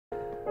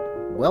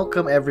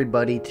Welcome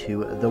everybody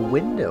to The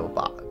Window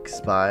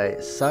Box by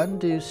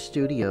Sundew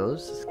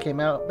Studios. This came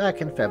out back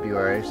in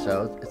February,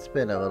 so it's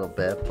been a little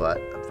bit, but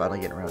I'm finally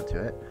getting around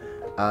to it.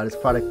 This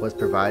product was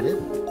provided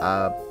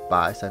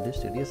by Sundew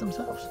Studios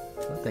themselves,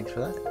 so thanks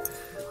for that.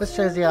 Let's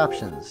change the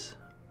options.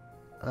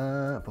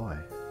 Boy.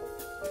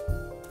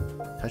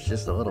 Touch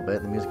just a little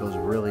bit and the music goes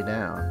really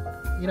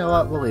down. You know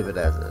what? We'll leave it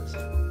as is.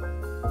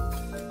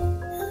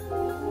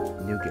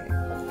 New game.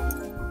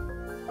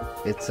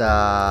 It's,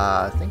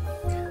 I think,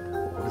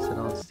 what is it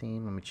on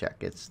Steam? Let me check.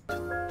 It's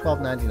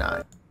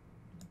 $12.99.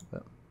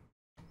 Well,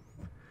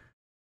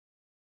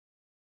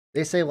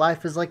 they say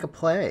life is like a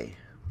play.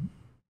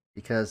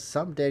 Because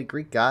some dead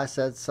Greek guy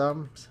said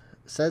so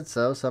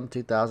some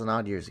 2,000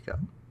 odd years ago.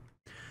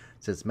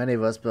 Since many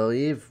of us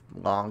believe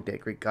long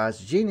dead Greek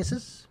guys are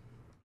geniuses,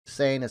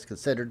 saying is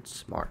considered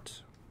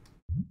smart.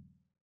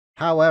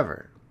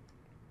 However,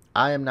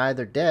 I am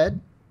neither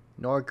dead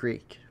nor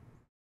Greek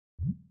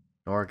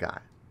nor a guy.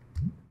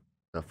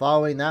 So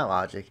following that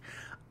logic,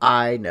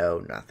 I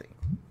know nothing.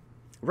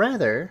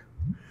 Rather,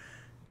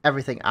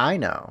 everything I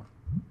know,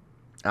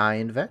 I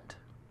invent.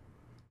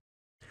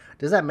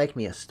 Does that make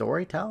me a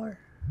storyteller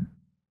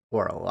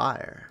or a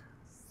liar?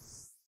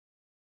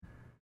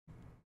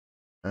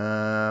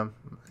 A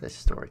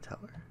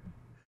storyteller.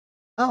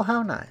 Oh,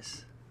 how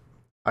nice.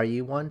 Are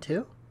you one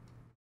too?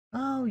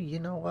 Oh, you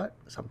know what?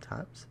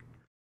 Sometimes.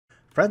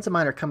 Friends of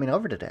mine are coming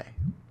over today.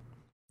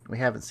 We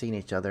haven't seen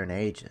each other in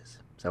ages,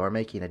 so we're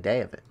making a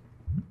day of it.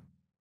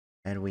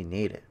 And we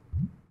need it.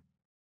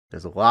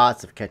 There's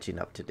lots of catching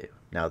up to do,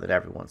 now that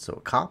everyone's so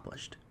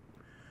accomplished.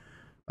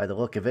 By the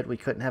look of it, we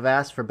couldn't have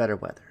asked for better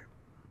weather.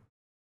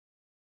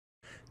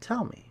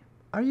 Tell me,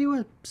 are you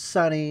a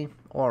sunny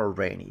or a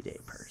rainy day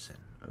person?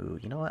 Ooh,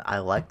 you know what? I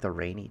like the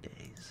rainy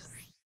days.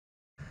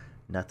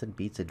 Nothing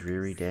beats a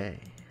dreary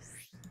day.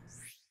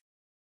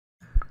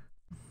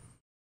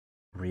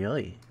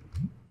 Really?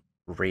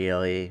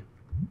 Really?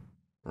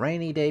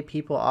 Rainy day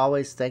people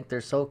always think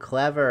they're so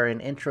clever and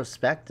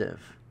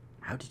introspective.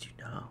 How did you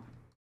know?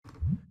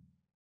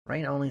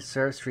 Rain only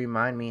serves to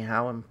remind me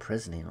how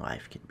imprisoning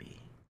life can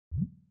be.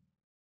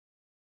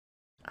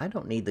 I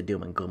don't need the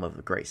doom and gloom of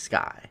a gray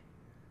sky.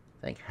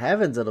 Thank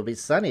heavens it'll be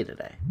sunny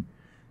today.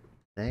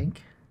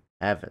 Thank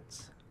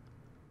heavens.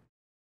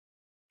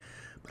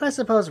 But I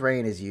suppose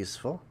rain is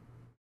useful.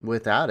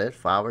 Without it,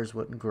 flowers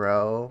wouldn't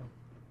grow.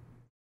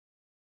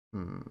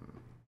 That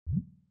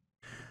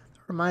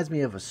reminds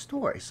me of a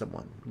story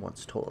someone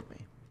once told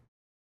me.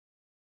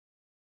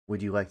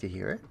 Would you like to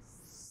hear it?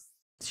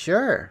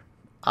 Sure.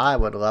 I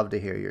would love to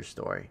hear your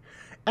story.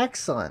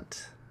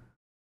 Excellent.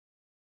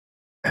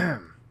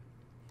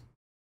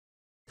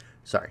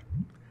 Sorry.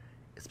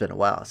 It's been a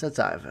while since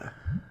I've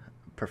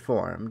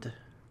performed.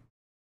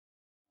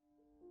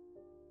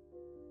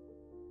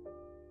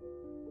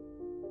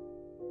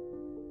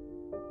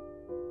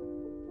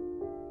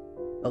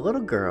 A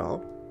little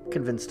girl,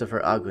 convinced of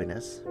her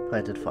ugliness,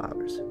 planted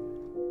flowers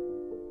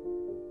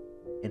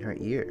in her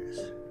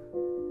ears,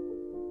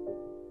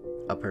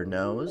 up her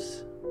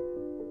nose,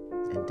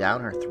 and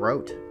down her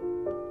throat.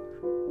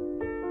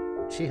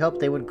 She hoped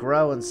they would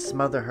grow and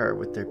smother her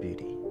with their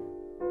beauty.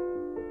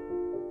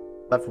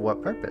 But for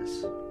what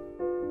purpose?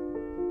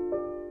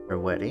 Her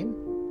wedding?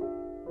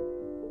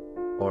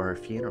 Or her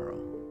funeral?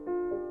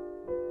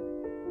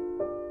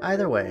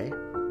 Either way,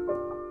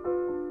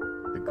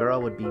 the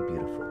girl would be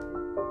beautiful.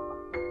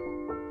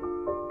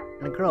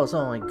 And a girl is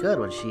only good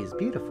when she is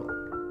beautiful.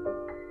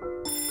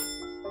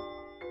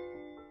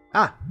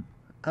 Ah!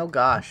 Oh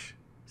gosh.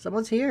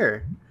 Someone's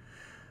here.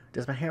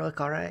 Does my hair look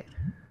alright?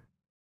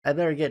 I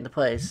better get into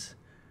place.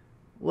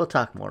 We'll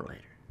talk more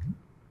later.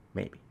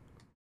 Maybe.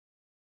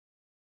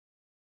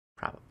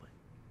 Probably.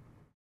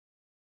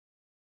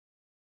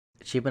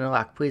 Achievement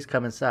unlocked. Please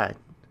come inside.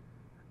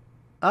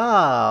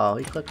 Oh,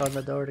 you click on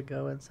the door to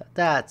go inside.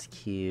 That's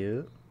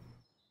cute.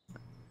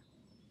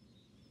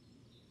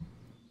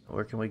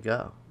 Where can we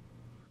go?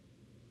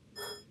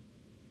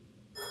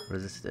 What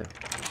does this do?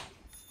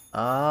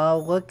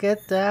 Oh, look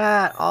at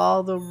that.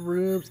 All the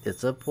rooms.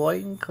 It's a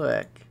point and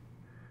click.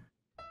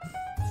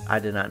 I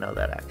did not know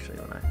that actually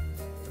when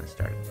I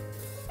started.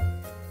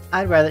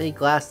 I'd rather eat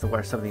glass than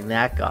wear something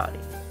that gaudy.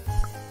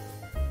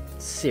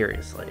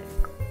 Seriously.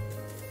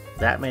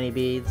 That many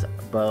beads,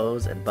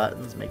 bows, and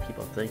buttons make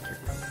people think you're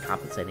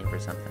compensating for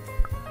something.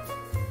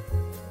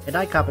 And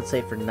I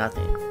compensate for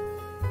nothing.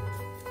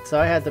 So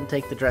I had them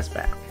take the dress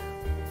back.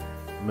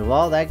 Remove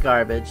all that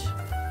garbage,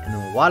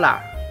 and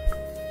voila!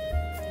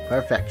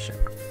 Perfection.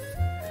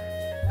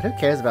 But who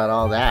cares about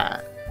all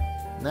that?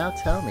 Now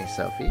tell me,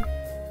 Sophie.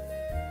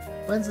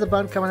 When's the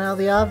bun coming out of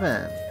the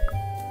oven?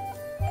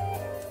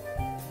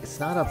 It's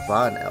not a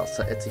bun,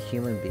 Elsa. It's a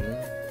human being.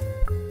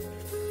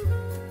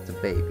 It's a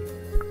baby.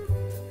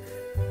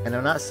 And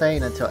I'm not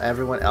saying until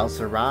everyone else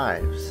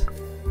arrives.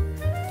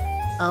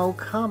 Oh,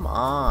 come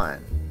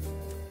on.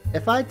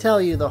 If I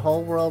tell you, the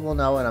whole world will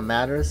know in a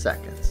matter of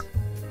seconds.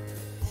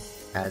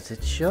 As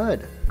it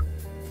should.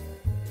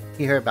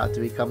 You're about to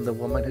become the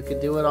woman who can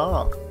do it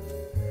all.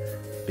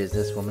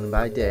 Businesswoman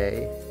by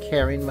day,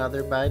 caring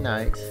mother by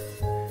night.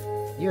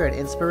 You're an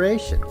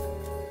inspiration.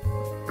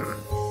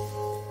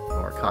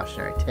 More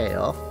cautionary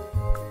tale.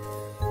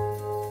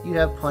 You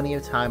have plenty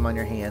of time on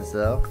your hands,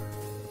 though.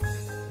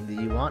 Do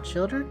you want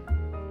children?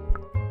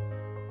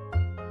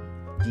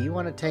 Do you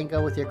want to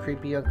tango with your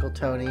creepy Uncle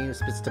Tony who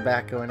spits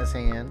tobacco in his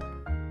hand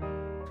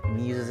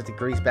and uses it to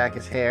grease back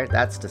his hair?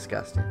 That's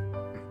disgusting.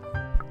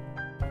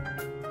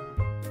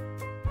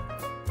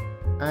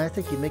 I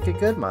think you'd make a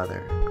good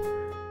mother.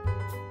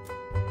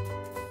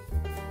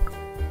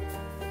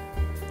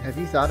 Have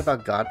you thought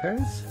about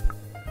godparents?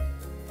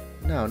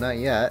 No, not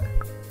yet.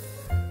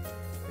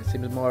 It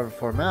seems more of a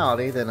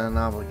formality than an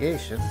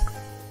obligation.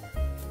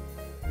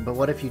 But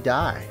what if you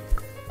die?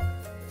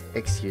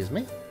 Excuse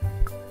me?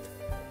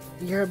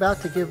 You're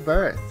about to give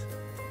birth.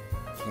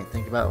 Can't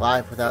think about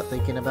life without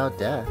thinking about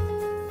death.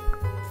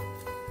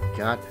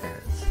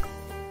 Godparents.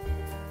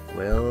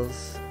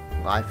 Wills.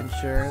 Life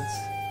insurance.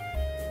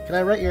 Can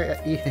I write your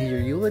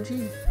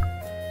eulogy?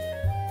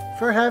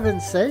 For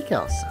heaven's sake,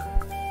 Elsa.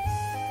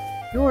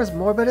 You're as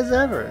morbid as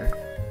ever.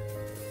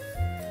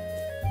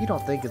 You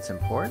don't think it's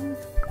important?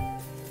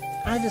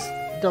 I just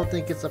don't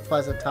think it's a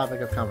pleasant topic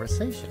of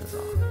conversation is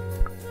all.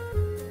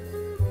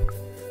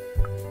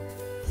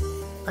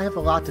 I have a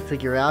lot to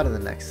figure out in the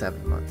next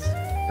 7 months,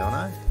 don't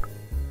I?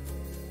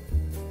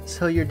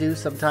 So you're due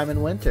sometime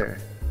in winter.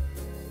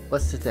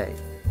 What's the date?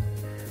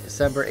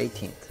 December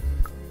 18th.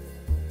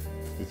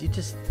 Did you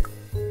just...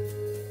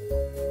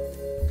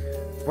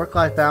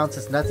 Work-life balance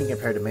is nothing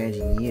compared to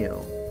managing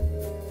you.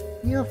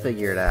 You'll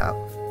figure it out.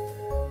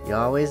 You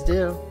always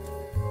do.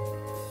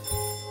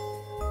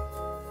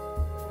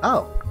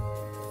 Oh.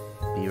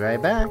 Be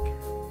right back.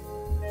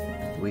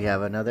 We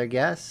have another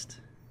guest.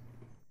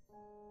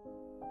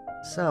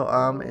 So,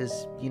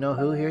 is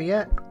you-know-who here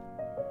yet?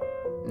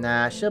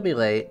 Nah, she'll be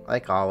late,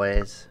 like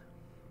always.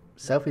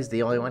 Sophie's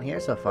the only one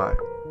here so far.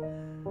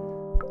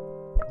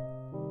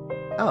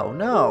 Oh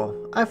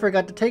no, I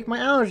forgot to take my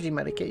allergy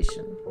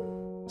medication.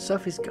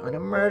 Sophie's going to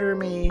murder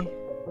me.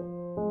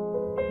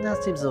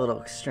 That seems a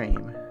little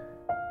extreme.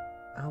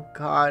 Oh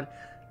god,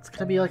 it's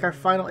gonna be like our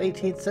final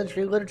 18th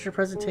century literature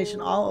presentation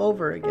all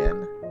over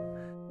again.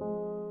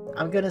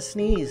 I'm gonna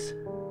sneeze.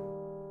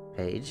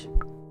 Paige.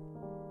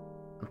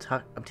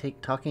 I'm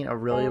talking a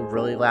really,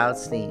 really loud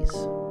sneeze.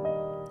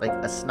 Like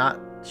a snot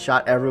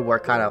shot everywhere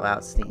kind of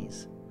loud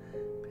sneeze.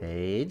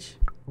 Paige.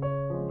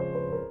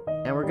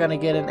 And we're gonna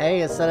get an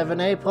A instead of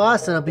an A+,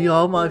 and it'll be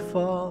all my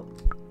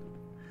fault.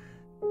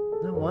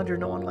 No wonder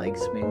no one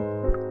likes me.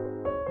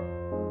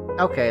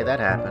 Okay, that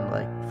happened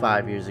like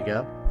 5 years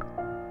ago.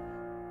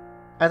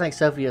 I think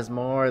Sophie is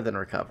more than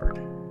recovered.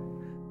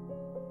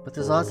 But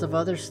there's lots of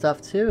other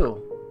stuff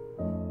too.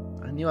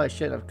 I knew I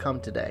shouldn't have come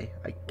today.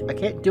 I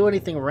can't do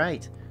anything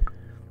right.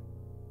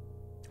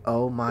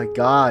 Oh my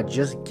god,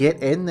 just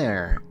get in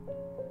there.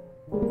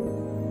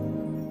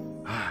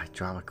 Ah,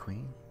 drama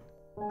queen.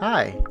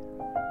 Hi.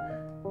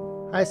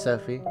 Hi,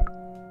 Sophie.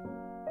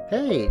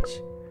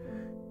 Paige.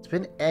 It's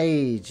been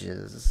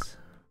ages.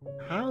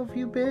 How have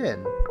you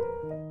been?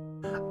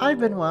 I've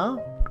been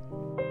well.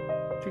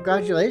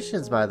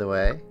 Congratulations, by the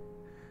way.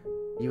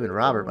 You and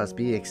Robert must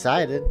be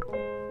excited.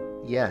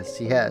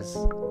 Yes.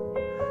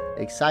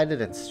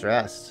 Excited and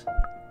stressed.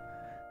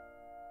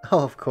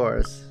 Oh, of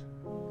course.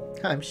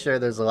 I'm sure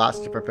there's lots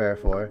to prepare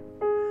for.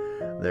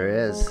 There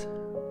is.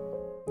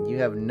 You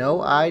have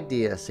no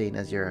idea, seeing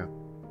as you're a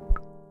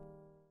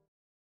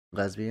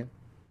lesbian.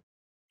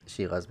 Is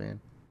she a lesbian?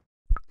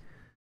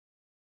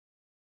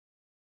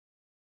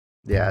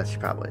 Yeah, she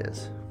probably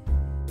is.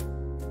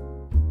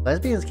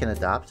 Lesbians can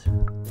adopt.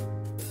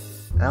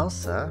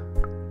 Elsa?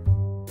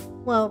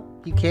 Well,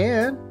 you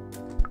can.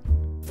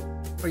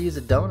 Or use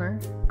a donor.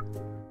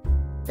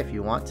 If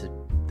you want to,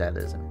 that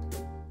is.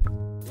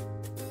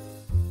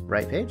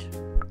 Right, Paige?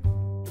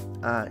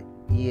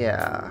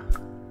 Yeah.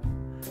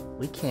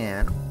 We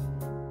can.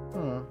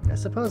 I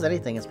suppose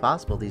anything is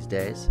possible these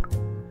days.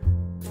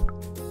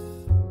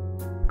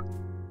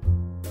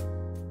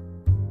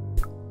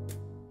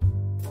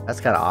 That's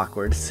kind of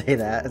awkward to say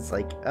that. It's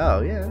like,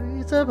 oh yeah,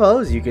 I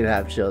suppose you can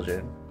have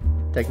children.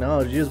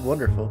 Technology is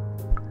wonderful.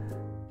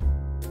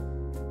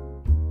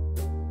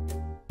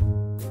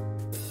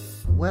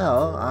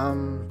 Well,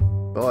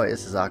 boy,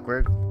 this is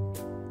awkward.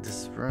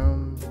 This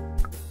room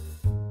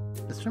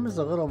is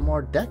a little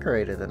more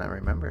decorated than I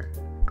remember.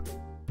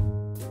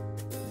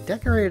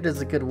 Decorated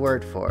is a good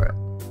word for it.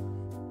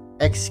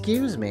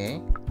 Excuse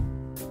me?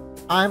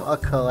 I'm a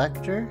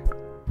collector?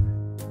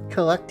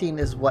 Collecting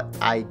is what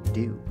I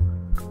do.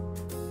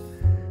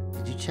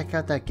 Did you check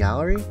out that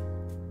gallery?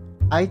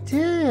 I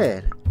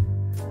did!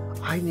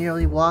 I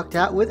nearly walked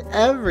out with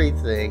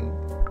everything.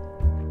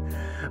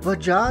 But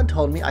John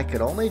told me I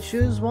could only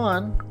choose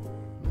one,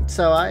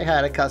 so I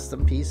had a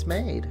custom piece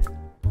made.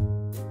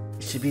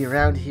 It should be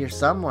around here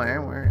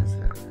somewhere. Where is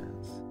it?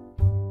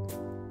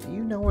 Do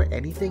you know where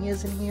anything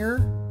is in here?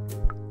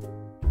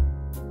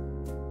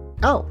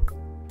 Oh!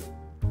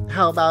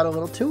 How about a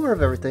little tour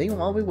of everything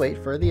while we wait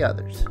for the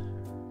others?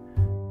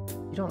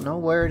 You don't know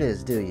where it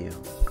is, do you?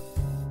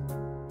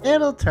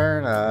 It'll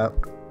turn up.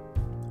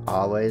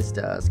 Always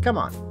does. Come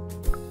on.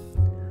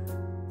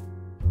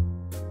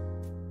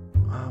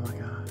 Oh my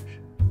gosh.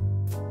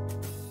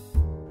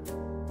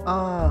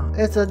 Oh,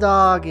 it's a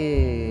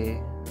doggy.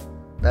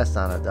 That's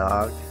not a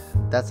dog.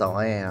 That's a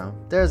lamb.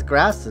 There's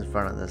grass in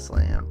front of this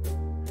lamb.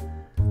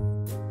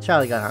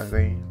 Charlie got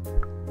hungry.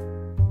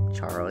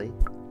 Charlie.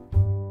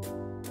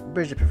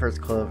 Bridget prefers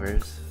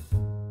clovers.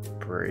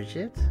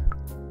 Bridget?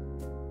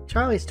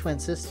 Charlie's twin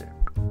sister.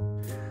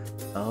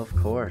 Oh, of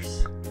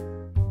course.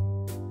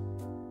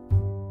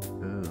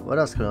 Ooh, what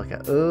else can we look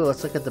at? Ooh,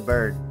 let's look at the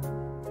bird.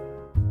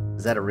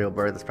 Is that a real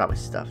bird? That's probably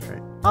stuffed,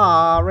 right?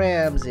 Aw,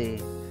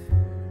 Ramsey.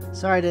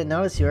 Sorry I didn't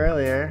notice you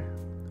earlier.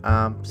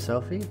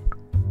 Sophie?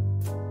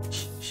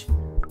 Shh, shh.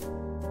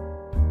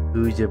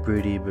 Who's a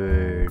pretty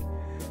bird?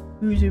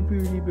 Who's a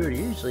pretty bird?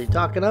 Usually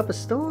talking up a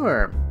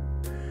storm.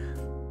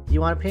 Do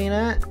you want a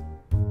peanut?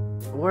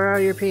 Where are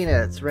your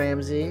peanuts,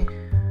 Ramsey?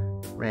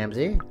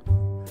 Ramsey?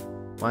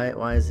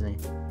 Why isn't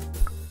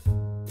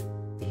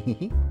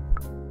he?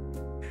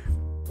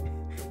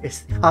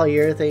 It's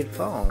polyurethane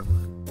foam.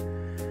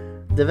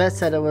 The vet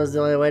said it was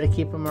the only way to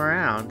keep him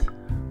around.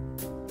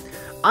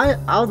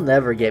 I'll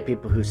never get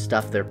people who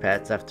stuff their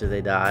pets after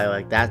they die.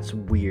 Like, that's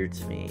weird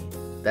to me.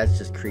 That's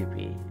just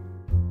creepy.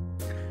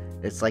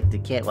 It's like they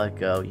can't let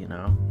go, you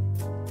know?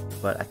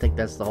 But I think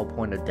that's the whole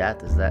point of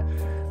death, is that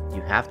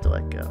you have to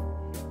let go.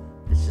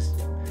 It's just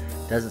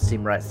doesn't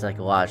seem right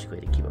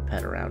psychologically to keep a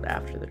pet around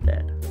after they're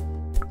dead.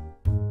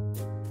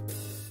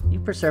 You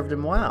preserved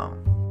him well.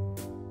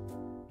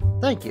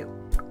 Thank you.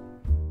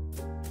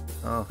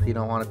 Oh, you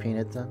don't want a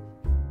peanut then?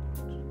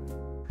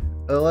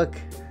 Oh, look.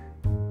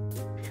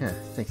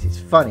 Thinks he's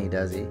funny,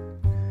 does he?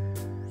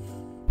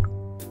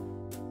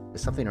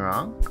 Is something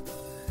wrong?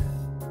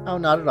 Oh,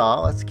 not at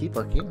all. Let's keep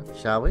looking,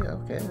 shall we?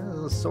 Okay, a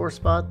little sore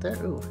spot there.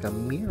 Ooh, like a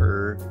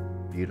mirror.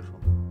 Beautiful.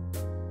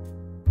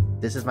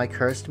 This is my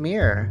cursed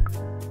mirror.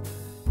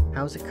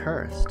 How's it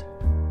cursed?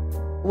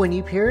 When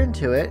you peer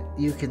into it,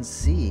 you can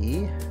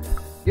see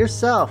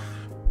yourself.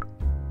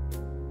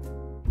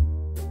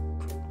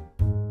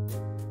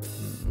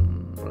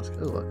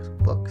 Ooh, look,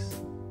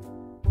 books.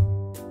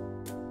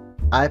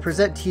 I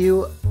present to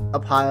you a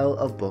pile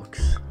of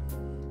books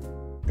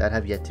that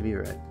have yet to be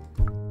read.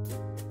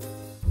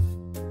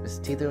 Miss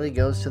Teetherly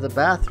goes to the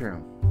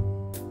bathroom.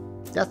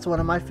 That's one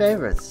of my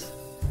favorites.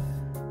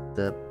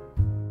 The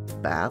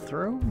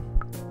bathroom?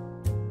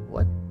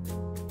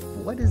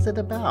 What is it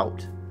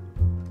about?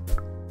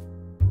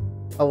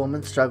 A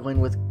woman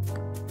struggling with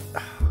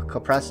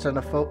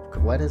coprestanophobia.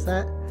 What is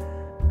that?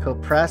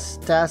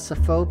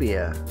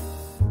 Coprestasophobia.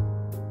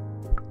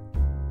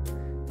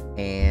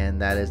 And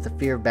that is the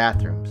fear of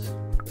bathrooms.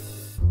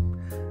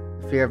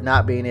 The fear of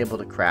not being able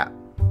to crap.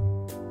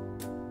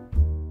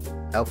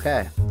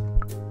 Okay.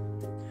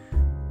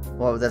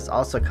 Well, that's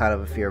also kind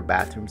of a fear of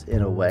bathrooms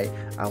in a way.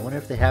 I wonder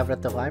if they have it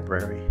at the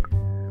library.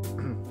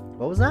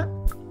 What was that?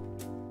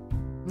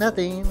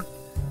 Nothing.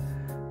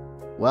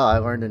 Well, I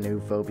learned a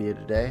new phobia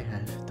today.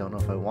 I don't know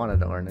if I wanted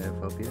to learn a new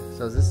phobia.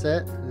 So is this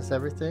it? Is this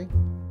everything?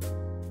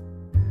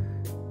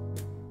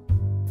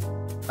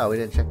 Oh, we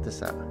didn't check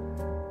this out.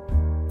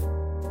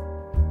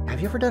 Have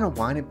you ever done a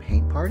wine and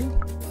paint party?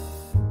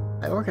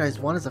 I organized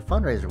one as a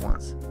fundraiser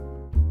once.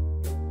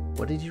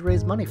 What did you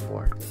raise money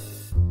for?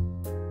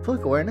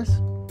 Fluke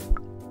awareness?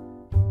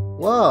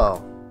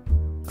 Whoa.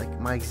 Like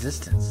my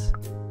existence.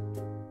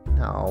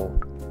 No.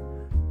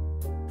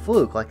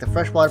 Fluke, like the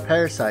freshwater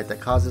parasite that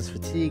causes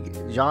fatigue,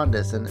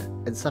 jaundice, and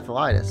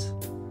encephalitis.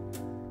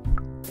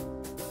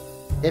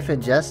 If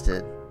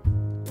ingested.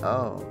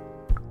 Oh.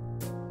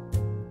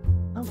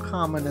 How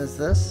common is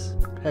this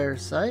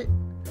parasite?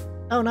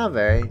 Oh, not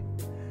very.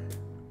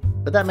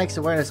 But that makes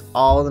awareness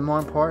all the more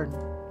important.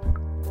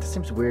 It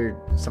seems weird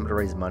something to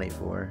raise money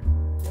for.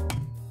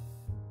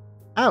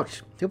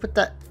 Ouch! Who put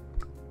that?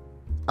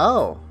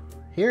 Oh,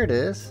 here it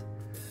is.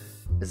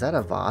 Is that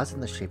a vase in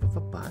the shape of a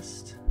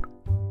bust?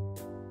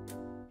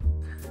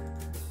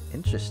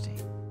 Interesting.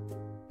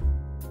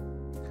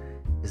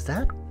 Is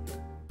that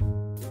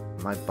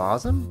my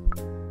bosom?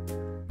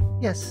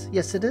 Yes,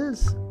 it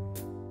is.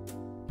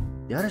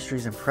 The artistry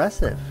is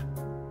impressive,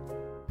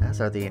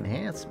 as are the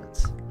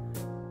enhancements.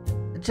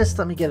 Just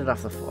let me get it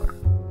off the floor.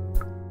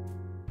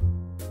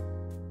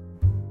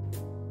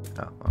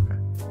 Oh, okay.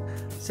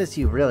 Since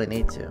you really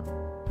need to.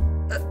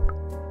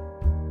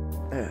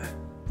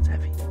 It's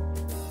heavy.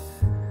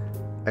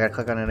 I gotta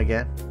click on it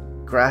again.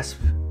 Grasp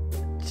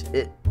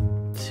it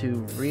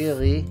to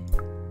really...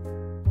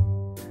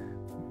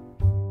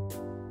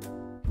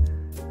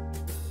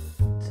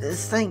 Does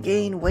this thing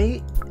gain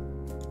weight?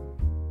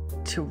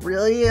 To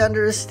really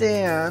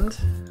understand...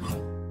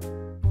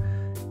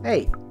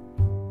 Hey!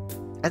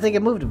 I think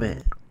it moved a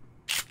bit.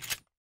 Is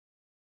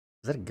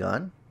that a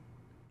gun?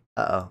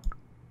 Uh-oh.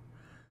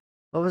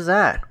 What was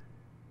that?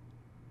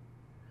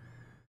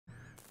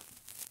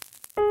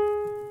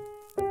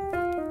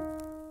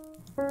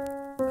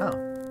 Oh.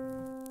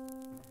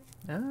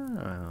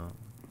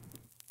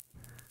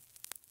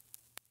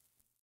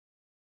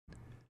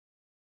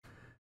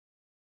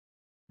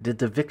 Did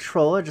the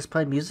Victrola just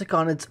play music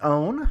on its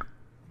own?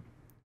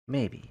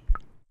 Maybe.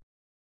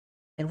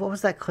 And what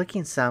was that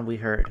clicking sound we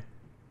heard?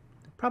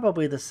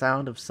 Probably the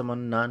sound of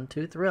someone none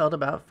too thrilled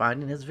about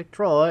finding his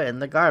Victrola in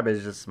the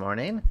garbage this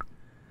morning.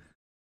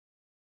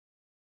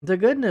 The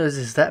good news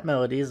is that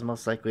melody is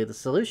most likely the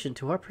solution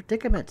to our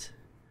predicament.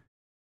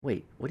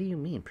 Wait, what do you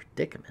mean,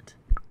 predicament?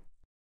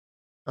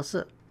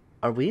 Elsa,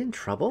 are we in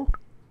trouble?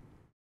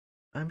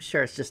 I'm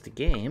sure it's just a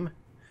game.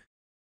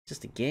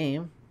 Just a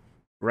game.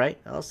 Right,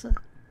 Elsa?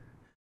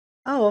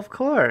 Oh, of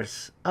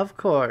course. Of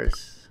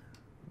course.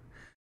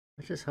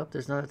 I just hope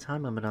there's not a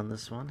time limit on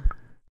this one.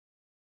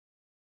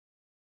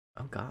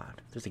 Oh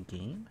god, there's a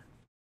game?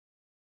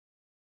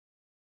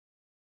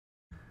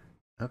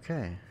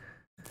 Okay.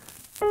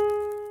 Ooh,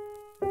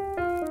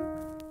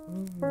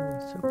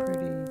 so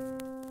pretty.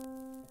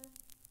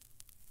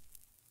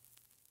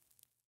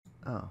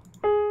 Oh.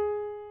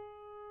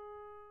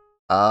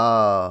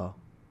 Oh.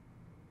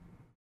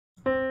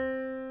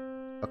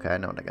 Okay, I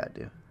know what I gotta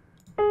do.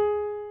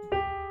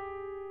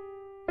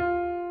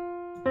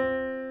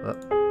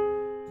 Whoop.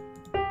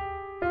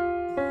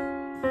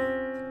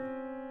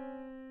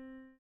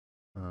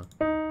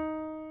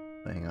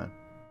 Hang on.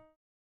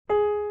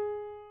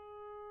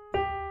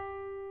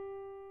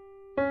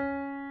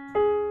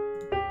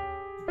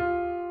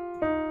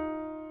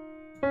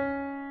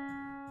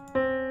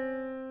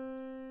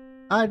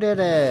 I did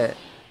it!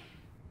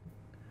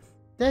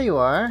 There you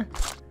are.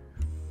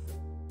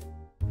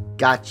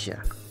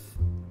 Gotcha.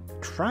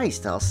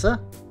 Christ,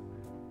 Elsa.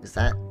 Is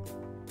that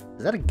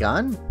a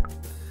gun?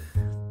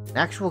 An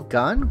actual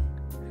gun?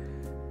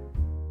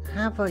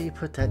 How about you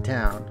put that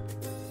down?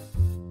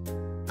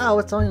 Oh,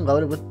 it's only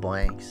loaded with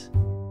blanks.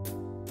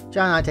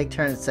 John and I take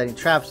turns setting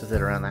traps with it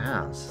around the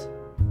house.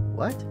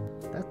 What?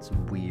 That's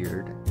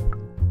weird.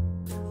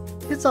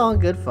 It's all in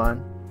good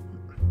fun.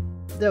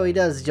 Though he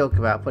does joke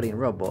about putting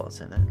real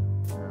bullets in it. I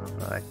don't know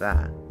if I like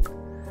that.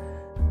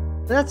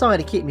 But that's only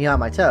to keep me on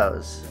my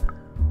toes.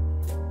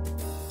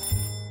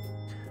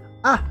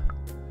 Ah!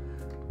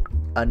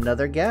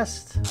 Another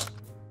guest.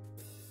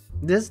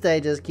 This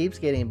day just keeps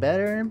getting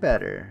better and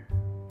better.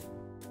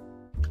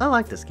 I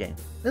like this game.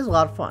 This is a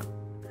lot of fun.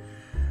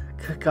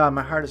 Good God,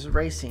 my heart is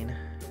racing.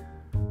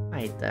 I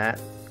hate that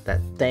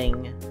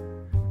thing.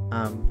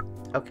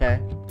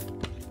 Okay.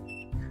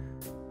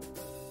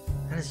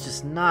 That is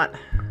just not...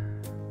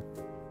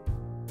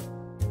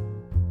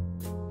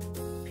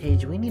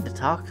 Paige, we need to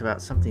talk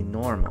about something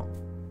normal.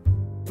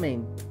 I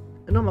mean,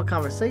 a normal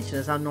conversation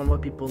is how normal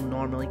people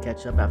normally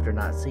catch up after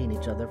not seeing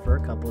each other for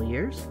a couple of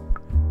years.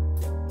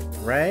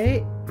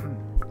 Right?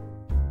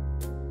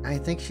 I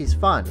think she's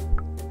fun.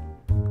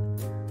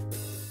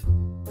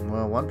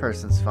 Well, one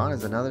person's fun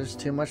is another's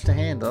too much to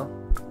handle.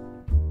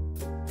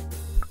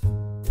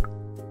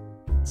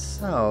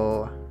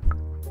 So,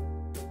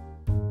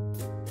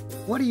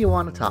 what do you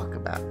want to talk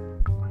about?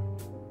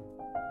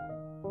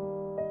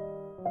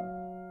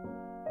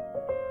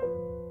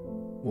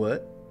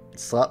 What?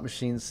 Slot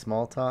machine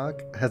small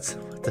talk? That's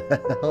what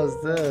the hell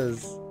is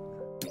this?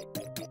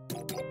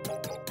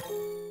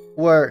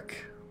 Work.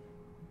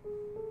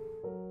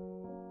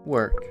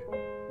 Work.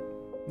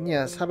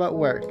 Yes, how about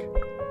work?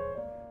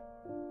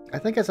 I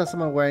think I saw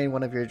someone wearing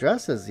one of your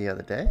dresses the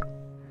other day.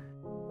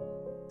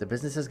 The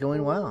business is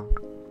going well.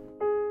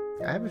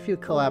 I have a few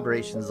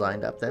collaborations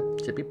lined up that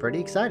should be pretty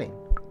exciting.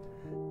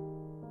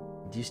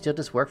 Do you still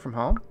just work from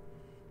home?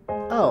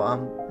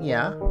 Oh,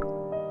 yeah.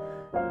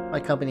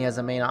 My company has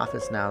a main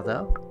office now,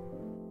 though.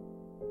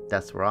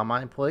 That's where all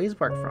my employees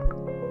work from.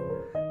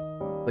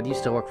 But you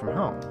still work from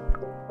home.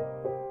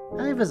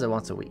 I visit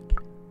once a week.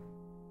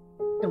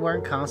 And we're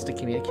in constant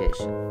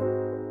communication.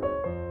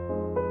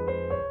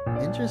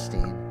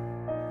 Interesting.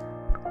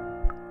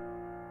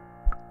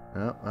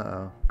 Oh,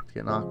 uh-oh. It's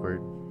getting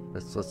awkward.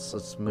 Let's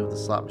move the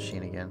slot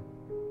machine again.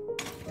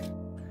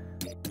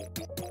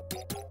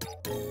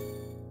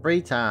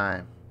 Free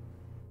time.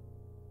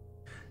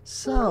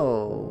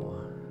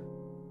 So,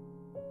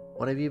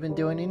 what have you been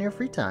doing in your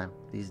free time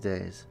these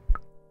days?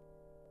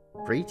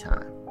 Free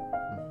time?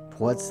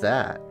 What's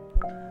that?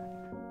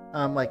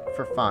 Like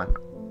for fun.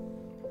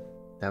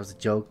 That was a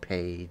joke,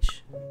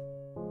 Paige.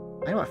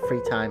 I know what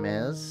free time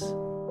is.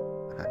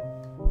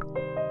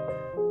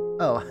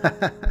 Oh.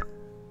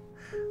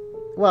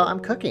 Well, I'm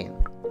cooking.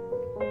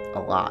 A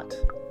lot.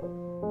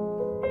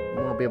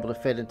 Won't be able to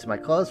fit into my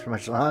clothes for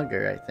much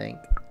longer, I think.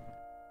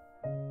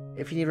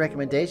 If you need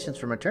recommendations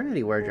for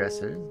maternity wear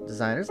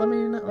designers, let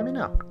me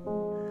know.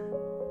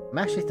 I'm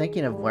actually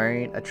thinking of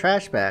wearing a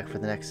trash bag for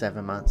the next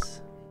 7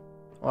 months.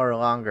 Or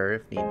longer,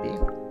 if need be.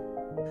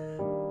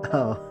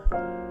 Oh.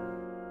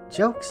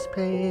 Jokes,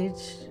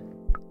 Paige.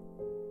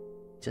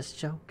 Just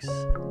jokes.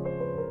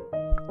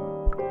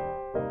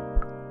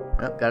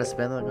 Oh, gotta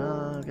spin the...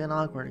 Oh, getting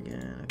awkward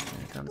again. Okay,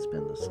 gotta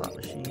spin the slot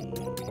machine.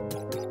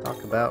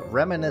 Talk about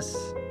reminisce.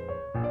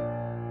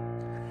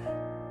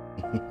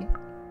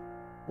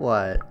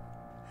 What?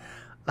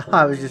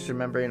 I was just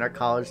remembering our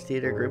college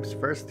theater group's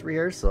first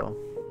rehearsal.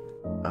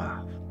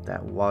 Ah,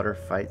 that water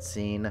fight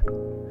scene.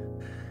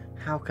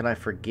 How can I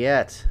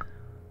forget?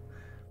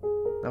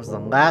 That was the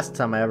last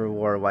time I ever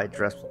wore a white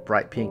dress with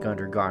bright pink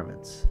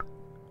undergarments.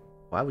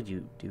 Why would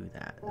you do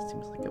that? That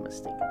seems like a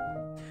mistake.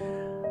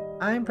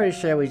 I'm pretty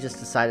sure we just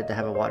decided to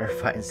have a water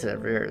fight instead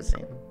of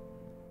rehearsing.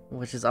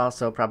 Which is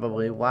also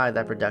probably why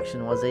that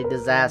production was a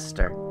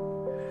disaster.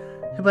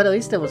 But at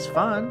least it was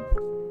fun.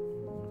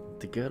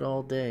 The good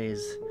old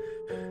days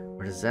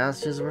where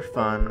disasters were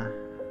fun.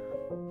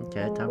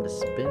 Okay, time to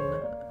spin.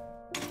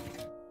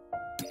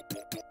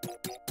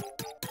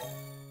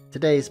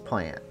 Today's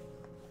plan.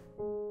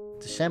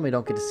 It's a shame we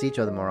don't get to see each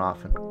other more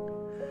often.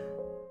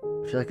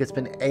 I feel like it's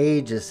been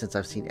ages since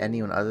I've seen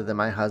anyone other than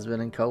my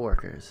husband and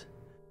coworkers.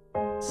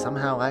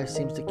 Somehow life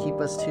seems to keep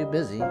us too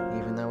busy,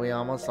 even though we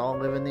almost all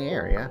live in the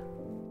area.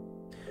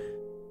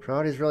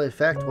 Priorities really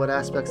affect what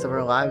aspects of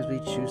our lives we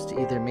choose to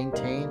either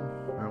maintain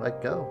or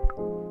let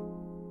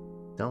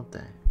go. Don't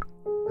they?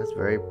 That's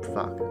very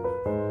provocative.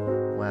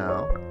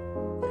 Well,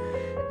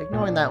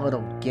 ignoring that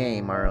little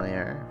game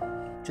earlier,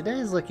 today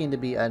is looking to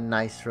be a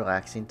nice,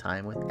 relaxing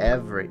time with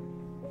every...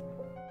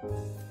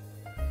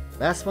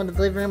 Last one to the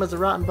living room was a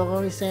rotten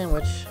bologna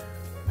sandwich.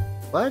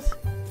 What?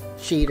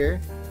 Cheater.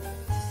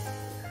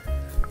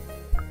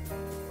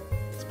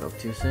 Spoke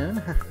too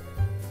soon?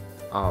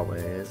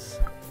 Always.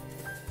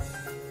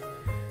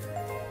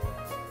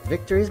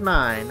 Victory's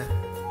mine.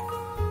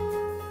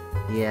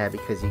 Yeah,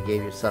 because you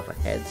gave yourself a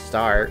head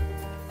start.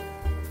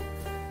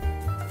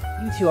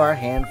 You two are a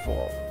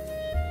handful.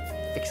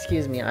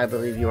 Excuse me, I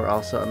believe you are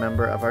also a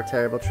member of our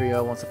terrible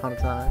trio once upon a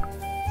time.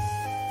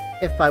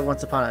 If by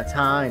once upon a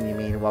time you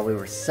mean while we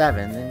were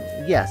 7,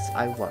 then yes,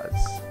 I was.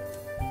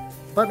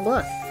 But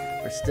look,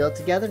 we're still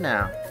together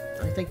now.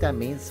 Don't you think that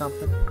means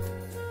something?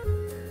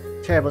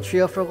 Terrible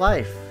trio for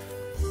life.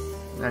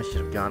 I should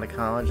have gone to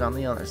college on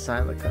the other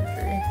side of the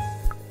country.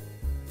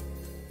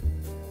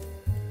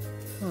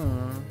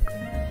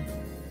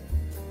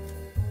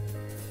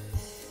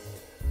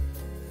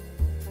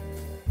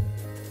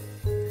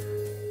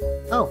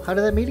 Oh, how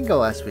did that meeting go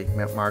last week,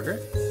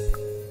 Margaret?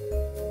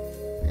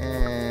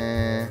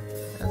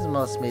 As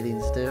most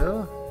meetings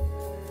do.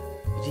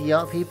 Did you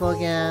yell at people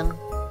again?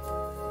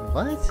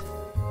 What?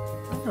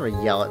 I never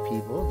yell at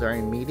people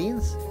during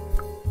meetings.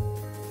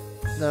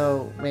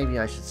 Though, maybe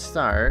I should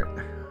start.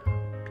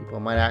 People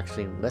might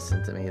actually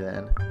listen to me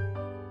then.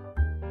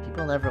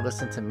 People never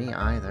listen to me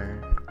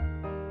either.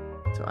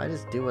 So I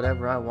just do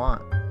whatever I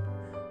want.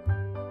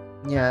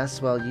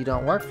 Yes, well, you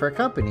don't work for a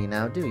company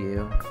now, do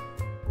you?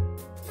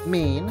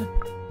 Mean.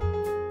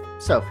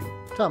 Sophie,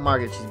 tell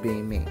Margaret she's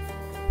being mean.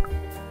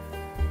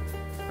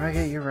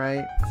 Margaret, you're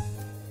right.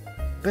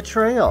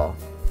 Betrayal.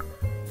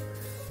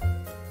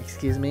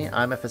 Excuse me,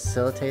 I'm a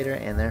facilitator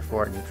and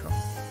therefore neutral.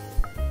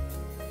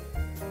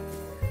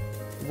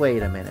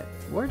 Wait a minute,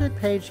 where did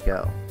Paige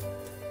go?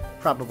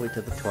 Probably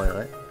to the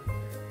toilet.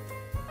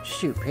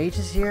 Shoot, Paige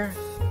is here?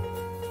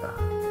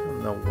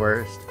 I'm the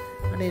worst.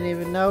 I didn't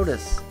even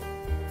notice.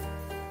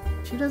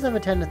 She does have a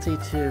tendency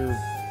to,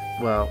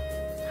 well,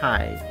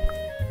 hide.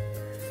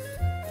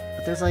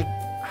 But there's like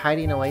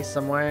hiding away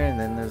somewhere and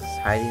then there's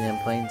hiding in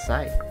plain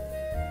sight.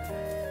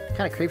 It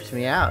kind of creeps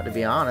me out, to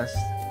be honest.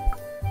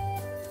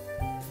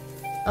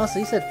 Oh, so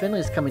you said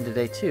Finley's coming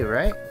today too,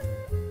 right?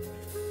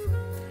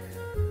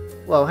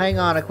 Whoa, hang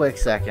on a quick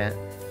second.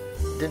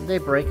 Didn't they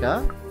break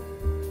up?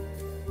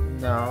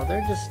 No,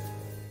 they're just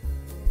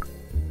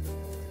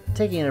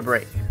taking a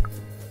break.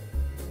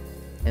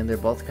 And they're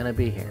both gonna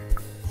be here.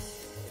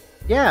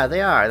 Yeah,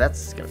 they are.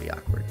 That's gonna be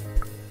awkward.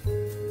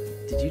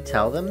 Did you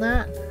tell them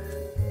that?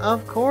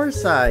 Of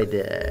course I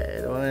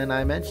did. When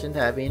I mentioned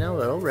having a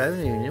little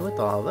reunion with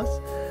all of us,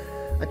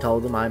 I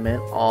told them I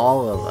meant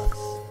all of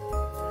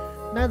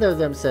us. Neither of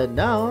them said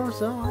no,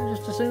 so I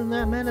just assumed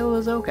that meant it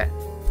was okay.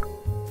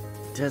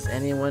 Does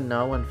anyone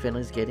know when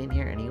Finley's getting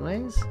here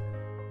anyways?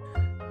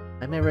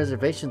 I made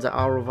reservations at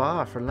Au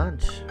Revoir for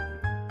lunch.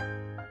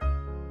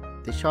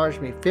 They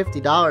charged me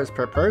 $50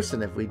 per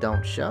person if we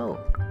don't show.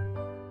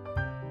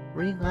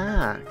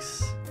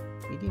 Relax.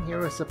 Meeting here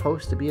was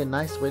supposed to be a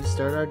nice way to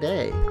start our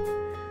day.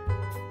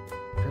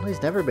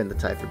 Finley's never been the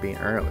type for being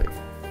early.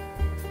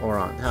 Or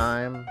on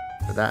time,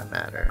 for that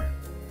matter.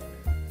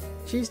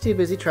 She's too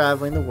busy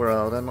traveling the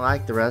world,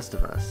 unlike the rest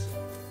of us.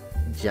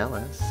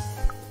 Jealous.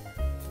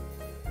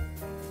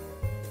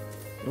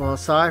 Well,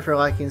 sorry for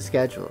liking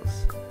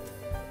schedules.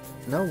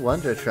 No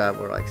wonder a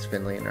traveler likes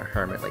Finley and her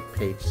hermit like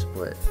Paige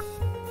split.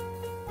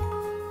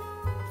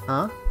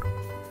 Huh?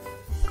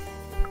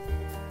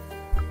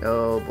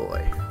 Oh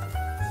boy.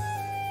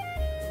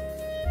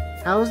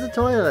 How was the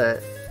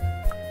toilet?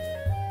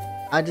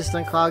 I just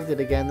unclogged it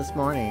again this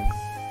morning.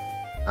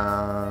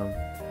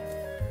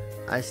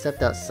 I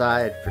stepped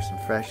outside for some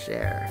fresh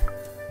air.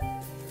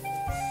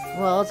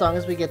 Well, as long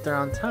as we get there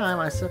on time,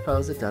 I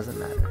suppose it doesn't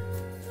matter.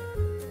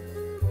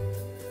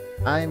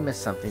 I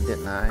missed something,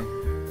 didn't I?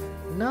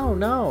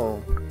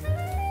 No.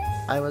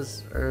 I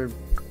was,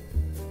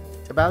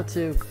 about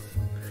to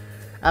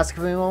ask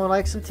if anyone would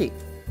like some tea.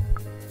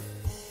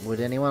 Would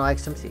anyone like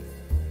some tea?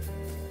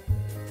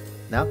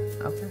 No?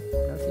 Okay,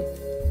 no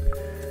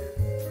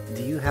tea.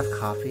 Do you have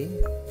coffee?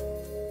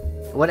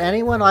 Would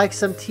anyone like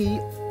some tea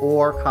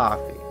or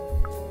coffee?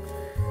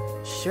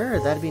 Sure,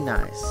 that'd be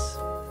nice.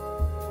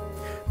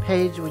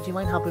 Paige, would you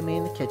mind helping me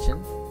in the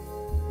kitchen?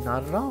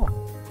 Not at all.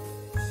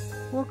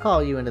 We'll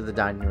call you into the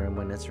dining room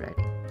when it's ready.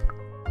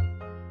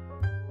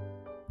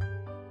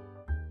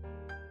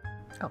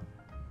 Oh.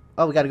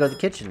 Oh, we gotta go to the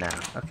kitchen now.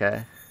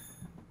 Okay.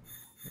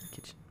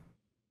 Kitchen.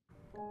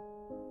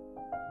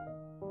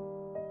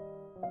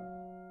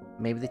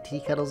 Maybe the tea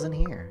kettle's in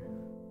here.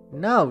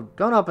 No,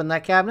 don't open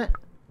that cabinet.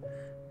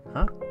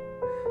 Huh?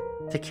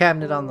 The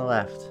cabinet on the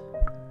left.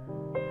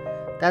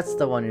 That's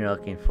the one you're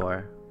looking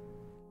for.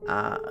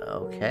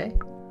 Okay.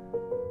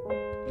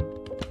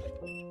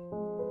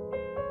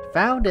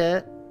 Found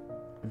it!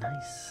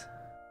 Nice.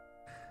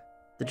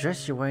 The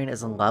dress you're wearing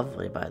is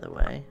lovely, by the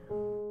way.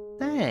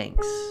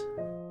 Thanks.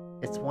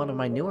 It's one of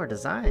my newer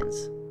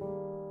designs.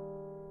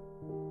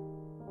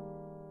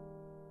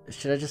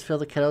 Should I just fill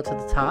the kettle to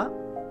the top?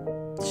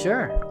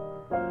 Sure.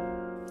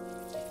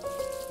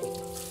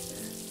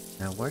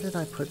 Now, where did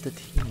I put the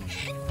tea?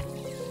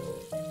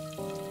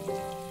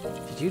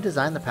 Did you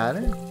design the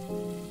pattern?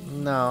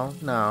 No.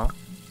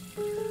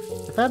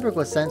 The fabric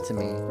was sent to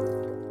me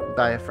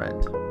by a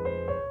friend.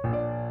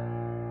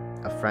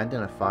 A friend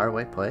in a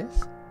faraway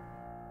place?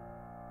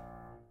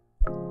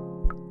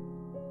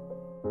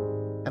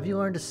 Have you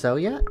learned to sew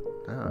yet?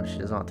 Oh, she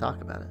doesn't want to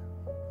talk about it.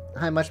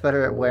 I'm much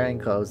better at wearing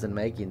clothes than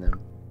making them.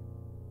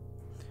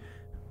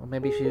 Well,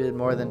 maybe if you did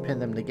more than pin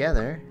them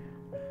together.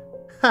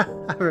 Ha!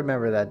 I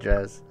remember that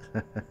dress.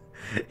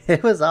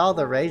 It was all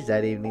the rage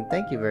that evening.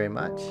 Thank you very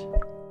much.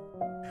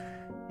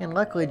 And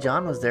luckily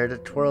John was there to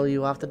twirl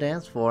you off the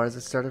dance floor as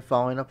it started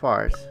falling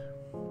apart.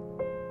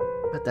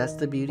 But that's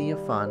the beauty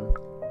of fun.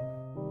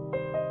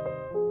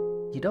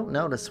 You don't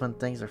notice when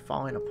things are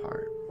falling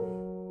apart.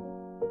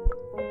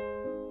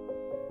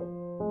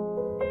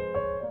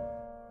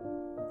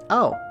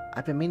 Oh,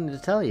 I've been meaning to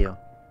tell you.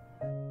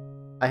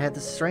 I had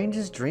the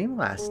strangest dream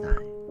last night.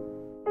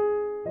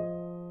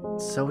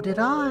 So did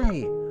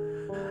I.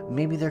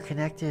 Maybe they're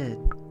connected.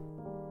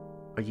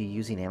 Are you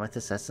using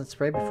amethyst essence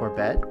spray before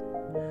bed?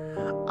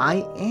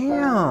 I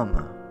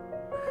am.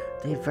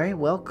 They very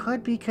well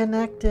could be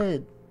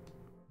connected.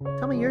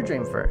 Tell me your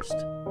dream first.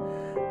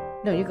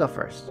 No, you go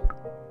first.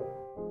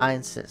 I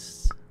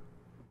insist.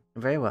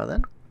 Very well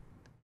then.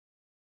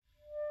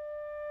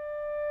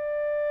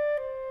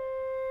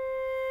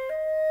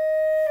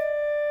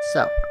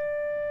 So,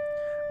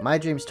 my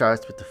dream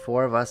starts with the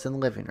four of us in the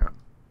living room,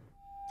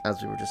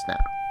 as we were just now.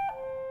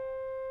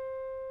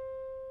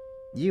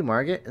 You,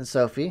 Margaret, and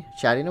Sophie,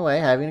 chatting away,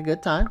 having a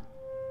good time.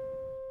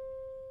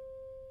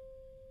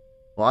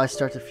 Well, I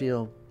start to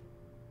feel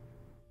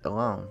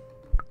alone.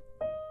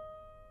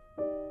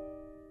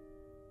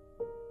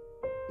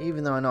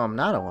 Even though I know I'm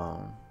not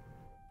alone.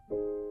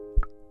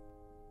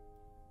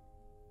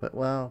 But,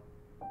 well,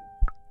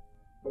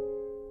 you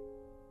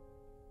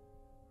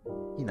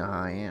know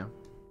how I am.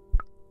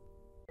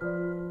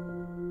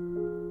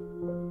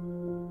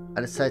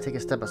 I decided to take a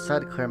step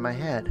outside to clear my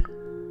head.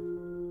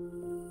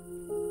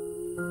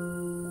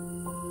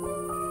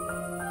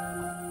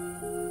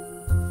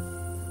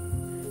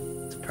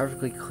 It's a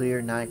perfectly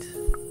clear night.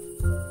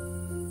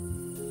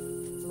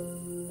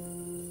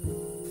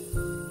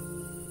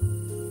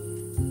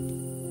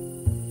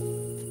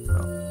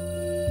 Oh.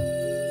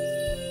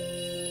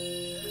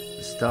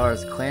 The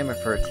stars clamor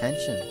for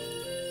attention.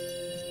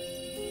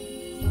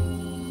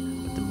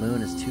 But the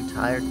moon is too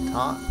tired to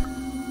talk.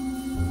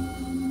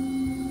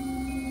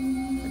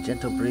 A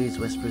gentle breeze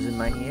whispers in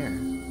my ear.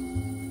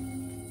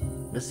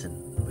 Listen,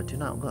 but do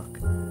not look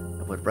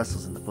at what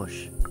rustles in the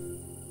bush.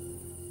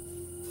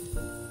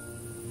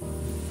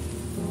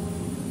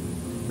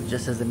 But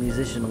just as the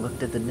musician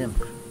looked at the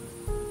nymph,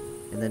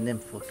 and the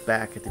nymph looked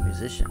back at the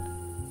musician,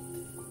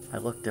 I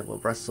looked at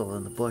what rustled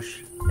in the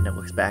bush, and it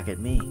looks back at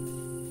me.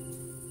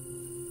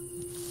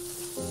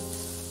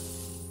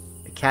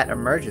 A cat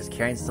emerges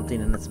carrying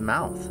something in its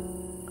mouth.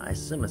 I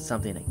assume it's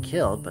something it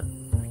killed, but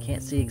I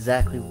can't see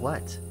exactly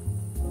what.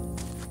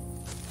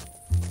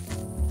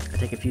 I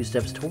take a few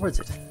steps towards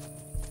it,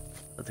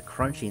 but the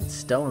crunching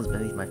stones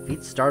beneath my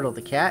feet startle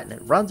the cat and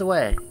it runs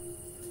away,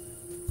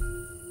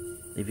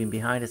 leaving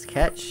behind its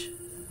catch.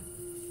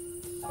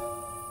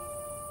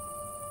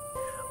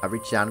 I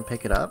reach down and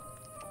pick it up.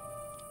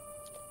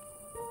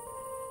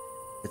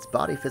 Its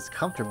body fits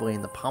comfortably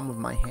in the palm of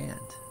my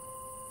hand.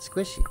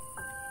 Squishy,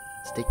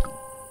 sticky,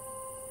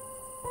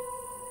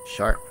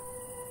 sharp.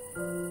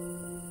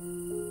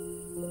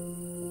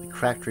 The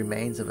cracked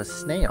remains of a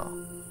snail.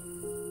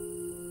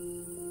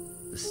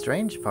 The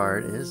strange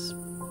part is,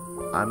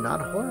 I'm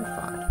not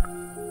horrified.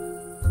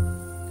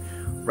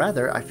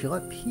 Rather, I feel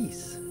at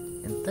peace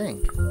and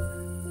think,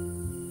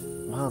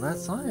 well,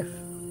 that's life.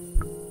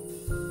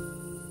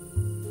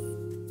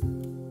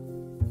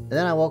 And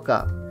then I woke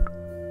up.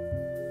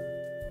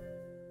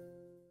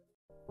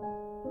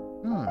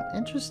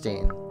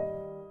 Interesting.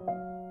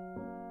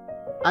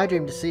 I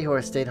dreamed a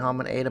seahorse stayed home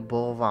and ate a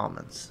bowl of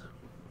almonds.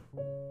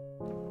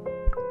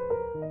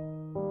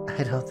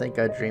 I don't think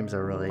our dreams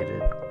are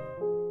related.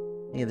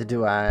 Neither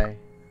do I.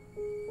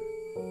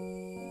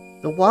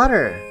 The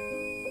water!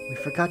 We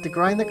forgot to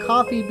grind the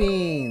coffee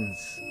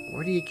beans!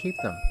 Where do you keep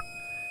them?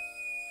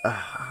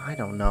 I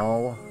don't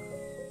know.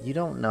 You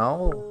don't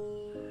know?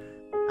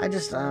 I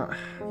just, I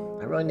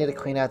really need to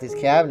clean out these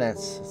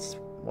cabinets. It's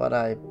what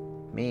I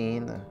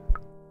mean.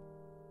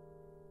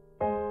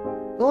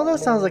 Well, that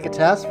sounds like a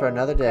task for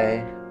another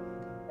day.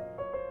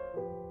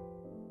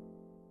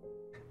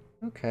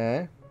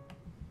 Okay.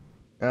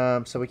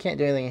 So we can't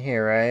do anything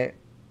here, right?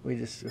 We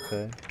just,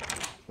 okay.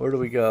 Where do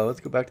we go?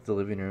 Let's go back to the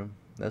living room.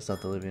 That's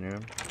not the living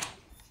room.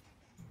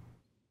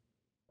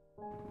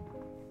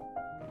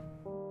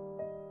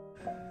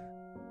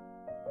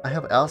 I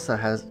hope Elsa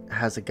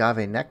has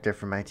agave nectar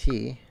for my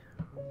tea.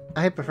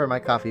 I prefer my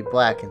coffee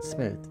black and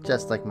smooth,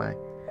 just like my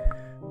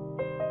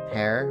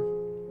hair.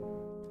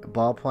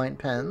 Ballpoint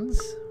pens.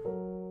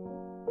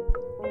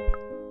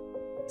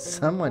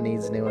 Someone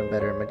needs new and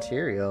better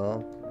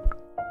material.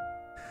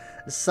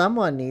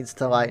 Someone needs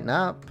to lighten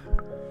up.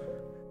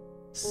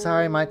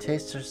 Sorry, my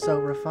tastes are so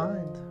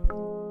refined.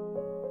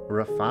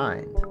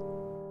 Refined?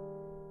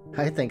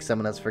 I think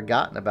someone has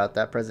forgotten about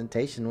that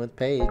presentation with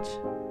Paige,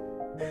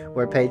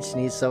 where Paige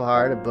sneezed so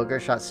hard a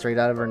booger shot straight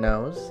out of her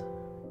nose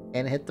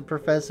and hit the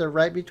professor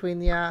right between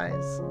the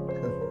eyes.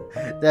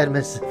 That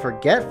Miss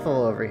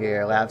Forgetful over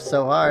here laughed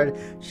so hard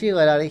she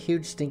let out a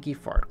huge stinky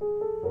fart.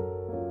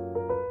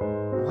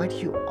 Why do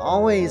you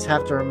always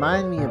have to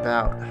remind me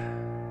about...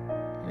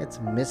 And it's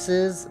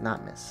Mrs.,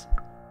 not Miss.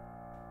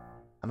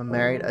 I'm a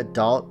married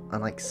adult,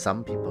 unlike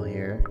some people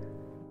here.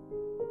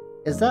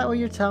 Is that what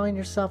you're telling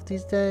yourself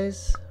these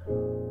days?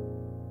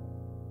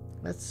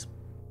 Let's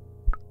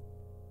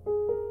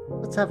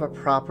have a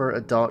proper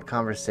adult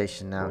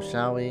conversation now,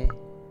 shall we?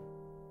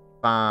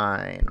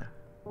 Fine.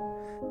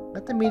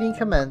 Let the meeting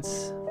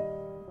commence.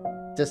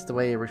 Just the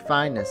way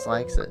refinedness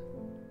likes it.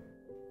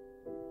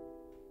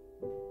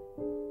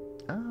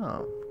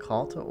 Oh,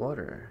 call to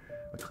order.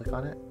 We click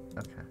on it?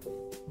 Okay.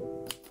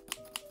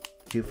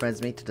 Two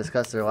friends meet to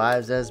discuss their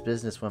lives as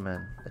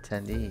businesswomen.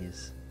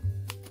 Attendees.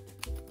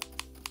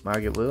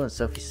 Margaret Wu and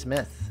Sophie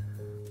Smith.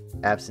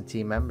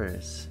 Absentee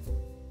members.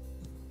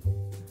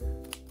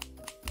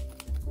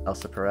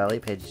 Elsa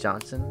Parelli, Paige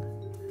Johnson,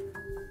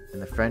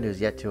 and the friend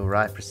who's yet to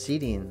arrive.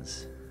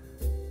 Proceedings.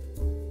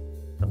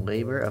 The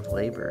labor of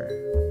labor.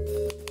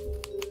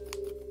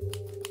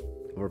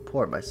 A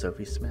report by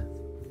Sophie Smith.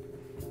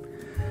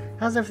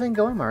 How's everything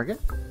going, Margaret?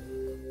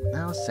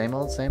 Oh, same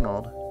old, same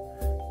old.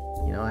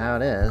 You know how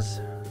it is.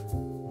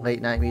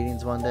 Late night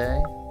meetings one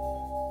day,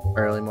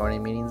 early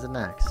morning meetings the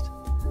next.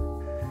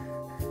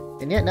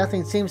 And yet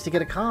nothing seems to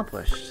get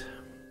accomplished.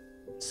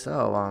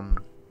 So,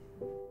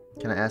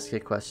 can I ask you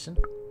a question?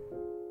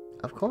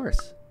 Of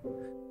course.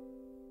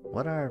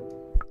 What are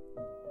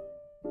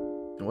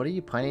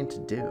you planning to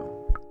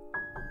do?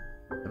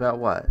 About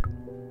what?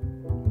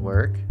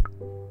 Work?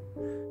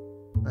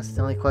 That's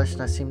the only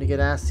question I seem to get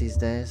asked these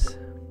days.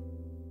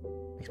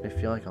 Makes me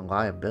feel like a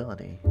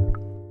liability.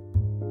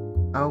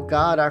 Oh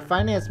God, our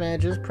finance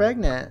manager's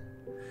pregnant.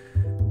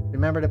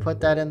 Remember to put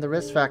that in the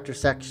risk factor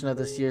section of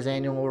this year's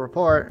annual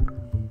report.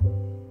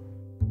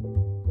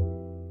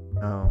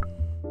 Oh.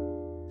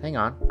 Hang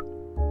on.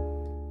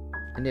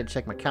 I need to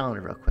check my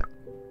calendar real quick.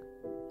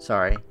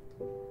 Sorry.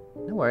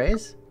 No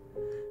worries.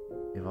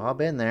 We've all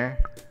been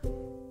there.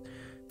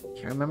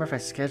 Can't remember if I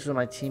scheduled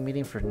my team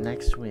meeting for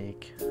next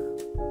week.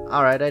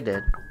 Alright, I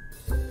did.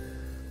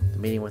 The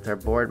meeting with our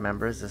board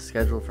members is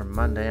scheduled for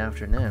Monday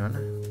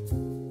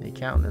afternoon. The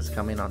accountant is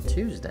coming on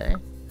Tuesday.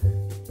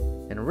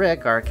 And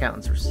Rick, our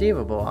accountant's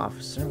receivable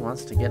officer,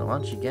 wants to get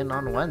lunch again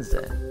on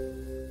Wednesday.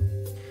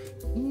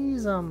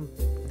 He's,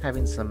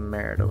 having some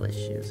marital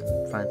issues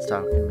and finds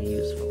talking to me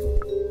useful.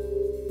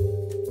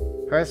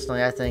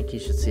 Personally, I think he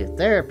should see a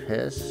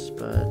therapist,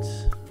 but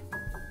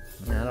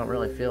I don't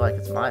really feel like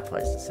it's my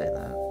place to say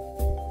that.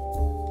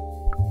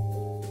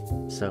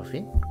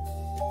 Sophie?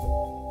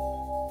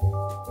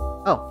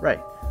 Oh, right.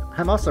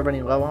 I'm also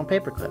running low on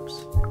paper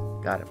clips.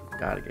 Gotta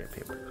get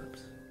paper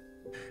clips.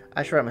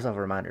 I should write myself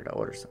a reminder to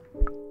order some.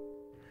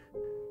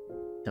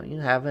 Don't you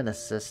have an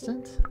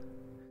assistant?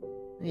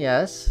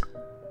 Yes,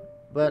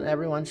 but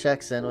everyone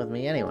checks in with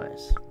me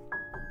anyways.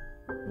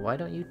 Why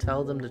don't you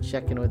tell them to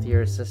check in with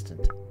your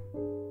assistant?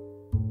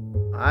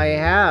 I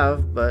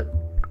have, but,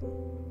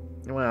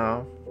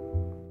 well,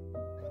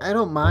 I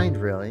don't mind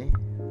really.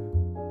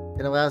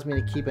 It allows me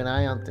to keep an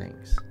eye on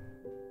things.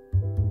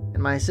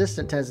 And my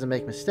assistant tends to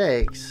make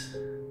mistakes.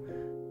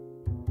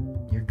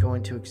 You're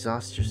going to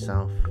exhaust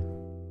yourself.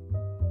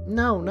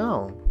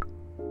 No.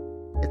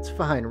 It's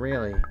fine,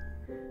 really.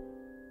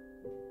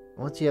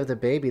 Once you have the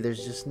baby,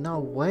 there's just no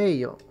way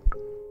you'll...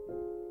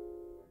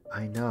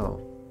 I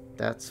know.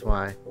 That's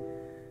why.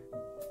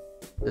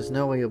 There's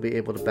no way you'll be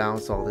able to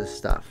balance all this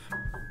stuff.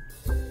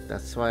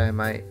 That's why I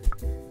might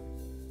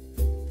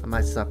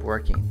stop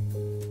working.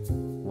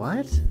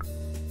 What?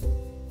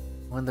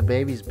 When the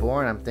baby's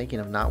born, I'm thinking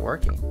of not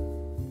working.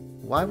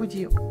 Why would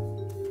you...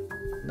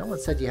 No one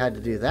said you had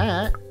to do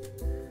that.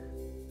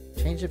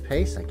 Change of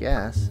pace, I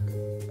guess.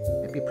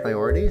 Maybe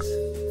priorities?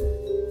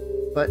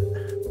 But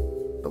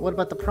what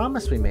about the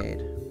promise we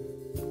made?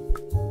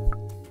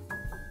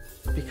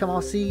 Become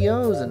all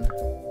CEOs and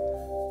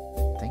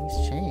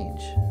things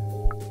change.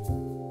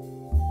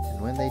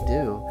 And when they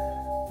do,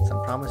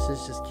 some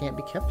promises just can't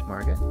be kept,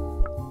 Margaret.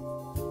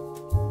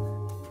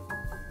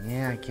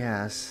 Yeah, I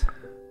guess.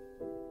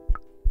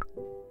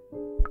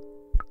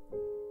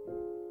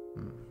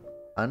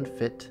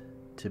 Unfit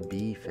to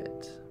be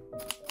fit.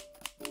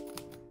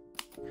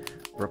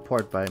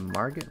 Report by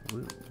Margaret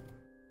Wu.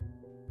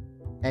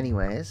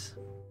 Anyways,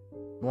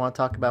 we want to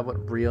talk about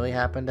what really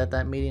happened at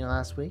that meeting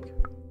last week?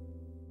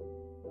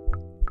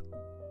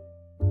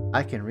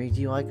 I can read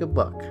you like a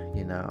book,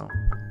 you know.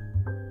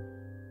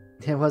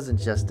 It wasn't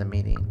just a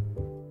meeting.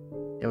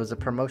 It was a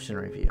promotion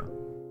review.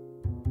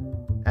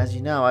 As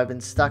you know, I've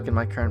been stuck in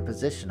my current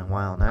position a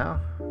while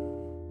now,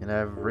 and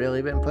I've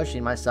really been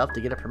pushing myself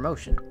to get a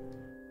promotion.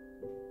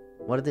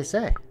 What did they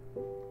say?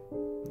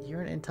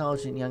 You're an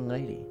intelligent young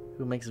lady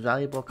who makes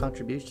valuable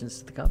contributions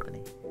to the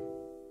company.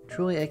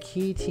 Truly a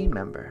key team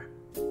member.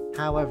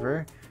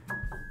 However,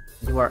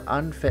 you are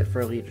unfit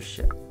for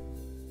leadership.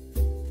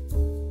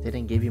 They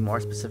didn't give you more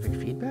specific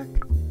feedback?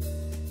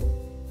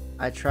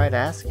 I tried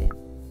asking.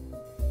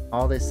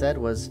 All they said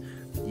was,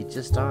 you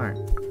just aren't.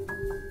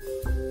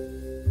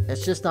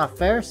 It's just not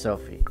fair,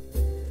 Sophie.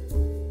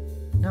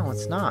 No,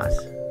 it's not.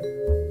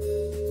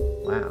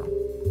 Wow.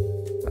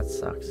 That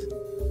sucks.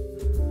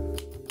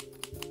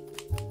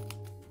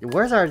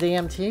 Where's our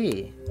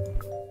DMT?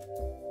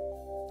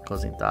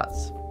 Closing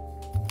thoughts.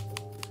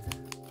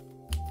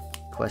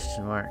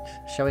 Question mark.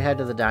 Shall we head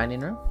to the dining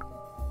room?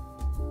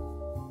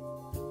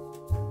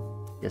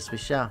 Yes, we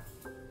shall.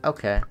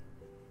 Okay.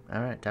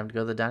 Alright, time to go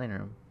to the dining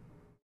room.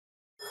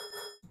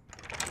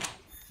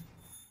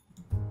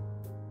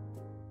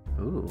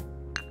 Ooh.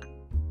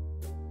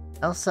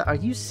 Elsa, are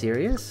you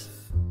serious?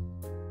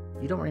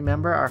 You don't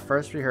remember our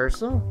first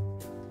rehearsal?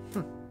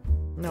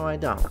 No, I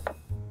don't.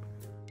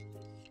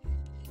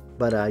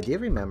 But I do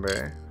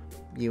remember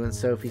you and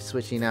Sophie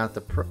switching out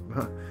the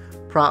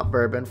prop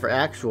bourbon for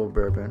actual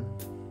bourbon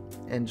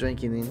and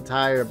drinking the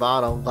entire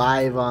bottle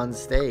live on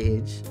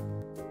stage.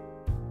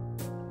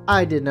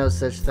 I did no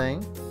such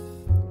thing.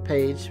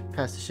 Paige,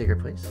 pass the sugar,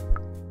 please.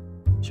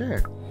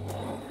 Sure.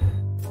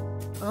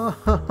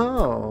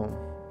 Oh,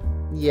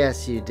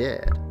 yes, you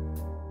did.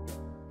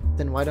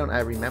 Then why don't I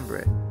remember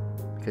it?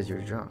 Because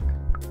you're drunk.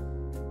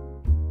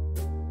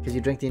 Because you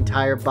drank the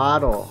entire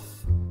bottle.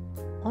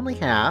 Only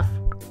half.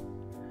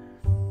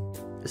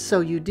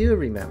 So you do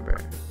remember.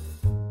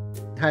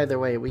 Either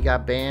way, we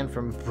got banned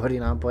from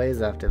putting on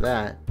plays after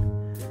that.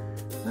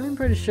 I'm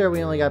pretty sure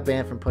we only got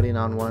banned from putting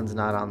on ones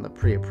not on the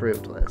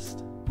pre-approved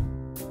list.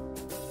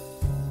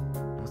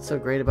 What's so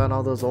great about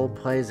all those old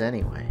plays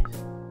anyway?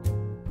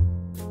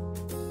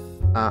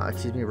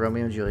 Excuse me,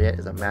 Romeo and Juliet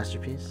is a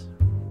masterpiece.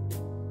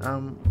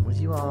 Would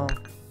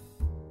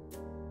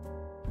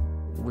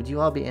you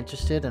all be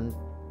interested in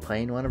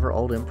playing one of our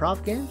old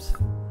improv games?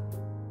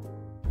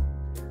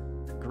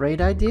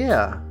 Great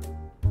idea.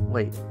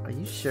 Wait, are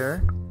you sure?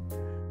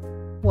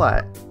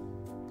 What?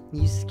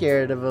 You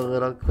scared of a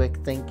little quick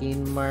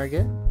thinking,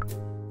 Margaret?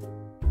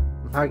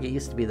 Margaret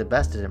used to be the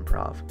best at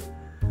improv.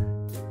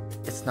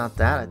 It's not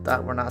that. I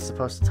thought we're not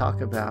supposed to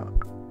talk about.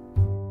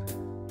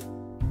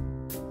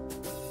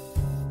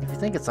 If you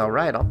think it's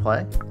alright, I'll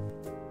play.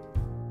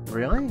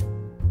 Really?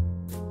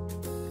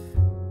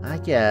 I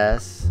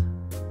guess.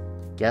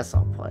 Guess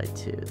I'll play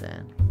too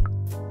then.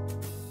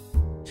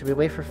 Should we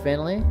wait for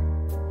Finley?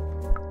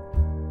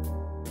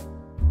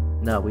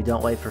 No, we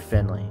don't wait for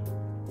Finley.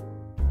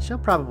 She'll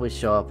probably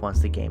show up once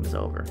the game's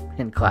over,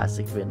 in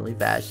classic Finley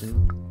fashion.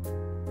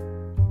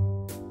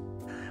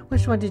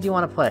 Which one did you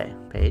want to play,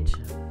 Paige?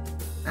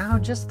 Oh,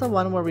 just the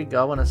one where we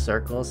go in a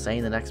circle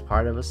saying the next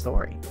part of a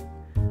story.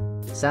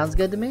 Sounds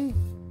good to me.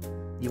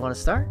 You want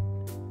to start?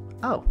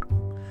 Oh.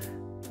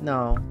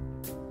 No.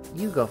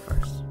 You go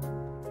first.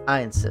 I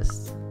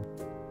insist.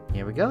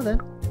 Here we go then.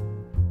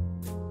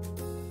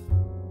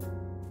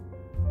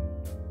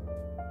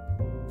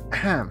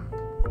 Ahem.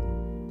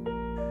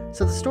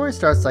 So the story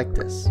starts like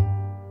this.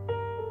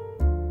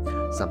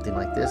 Something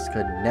like this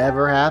could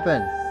never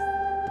happen,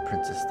 the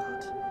princess thought.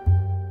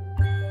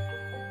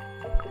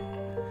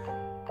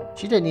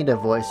 She didn't need to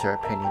voice her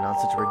opinion on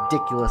such a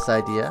ridiculous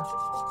idea.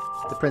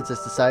 The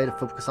princess decided to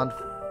focus on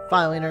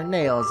filing her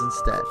nails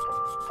instead.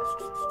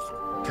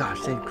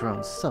 Gosh, they'd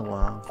grown so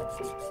long.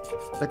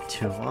 But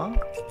too long?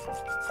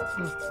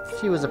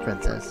 She was a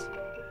princess.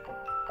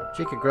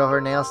 She could grow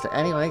her nails to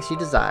any length she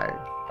desired.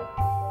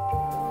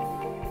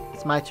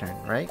 It's my turn,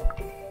 right?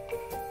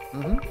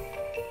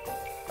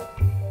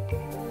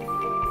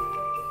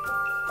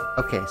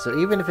 Okay, so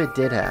even if it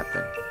did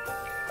happen,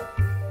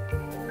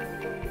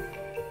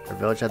 her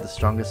village had the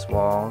strongest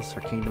walls,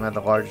 her kingdom had the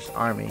largest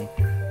army,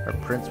 her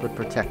prince would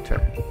protect her.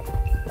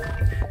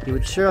 He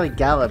would surely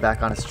gallop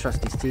back on his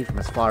trusty steed from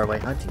his faraway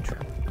hunting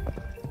trip.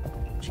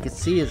 She could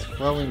see his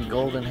flowing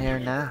golden hair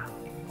now,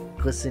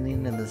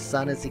 glistening in the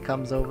sun as he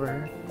comes over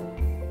her.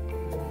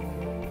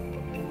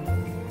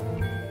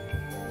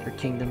 Her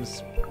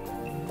kingdom's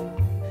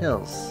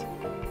hills.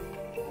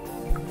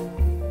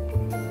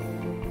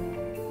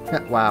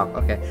 Wow,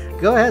 okay.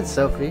 Go ahead,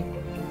 Sophie.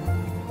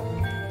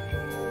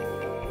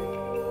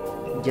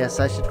 Guess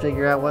I should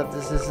figure out what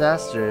this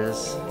disaster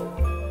is.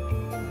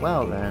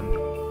 Well then.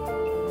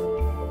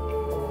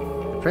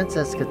 The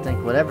princess could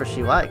think whatever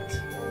she liked.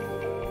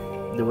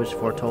 The witch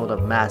foretold a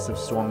massive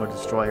storm would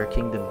destroy her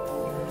kingdom.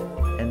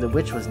 And the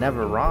witch was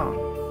never wrong.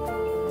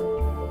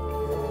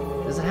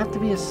 Does it have to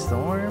be a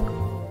storm?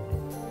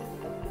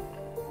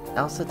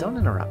 Elsa, don't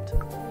interrupt.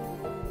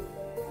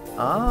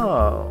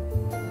 Oh.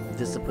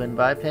 Disciplined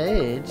by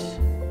Paige.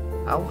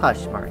 I'll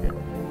hush, Margaret.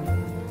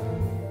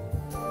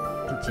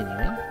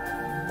 Continuing.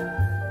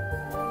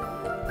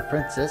 The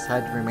princess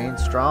had to remain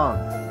strong.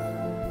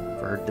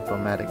 For her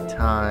diplomatic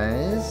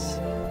ties.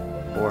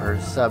 For her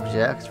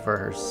subjects. For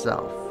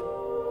herself.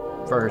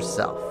 For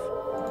herself.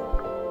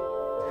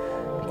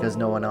 Because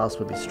no one else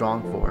would be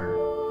strong for her.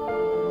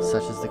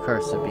 Such is the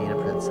curse of being a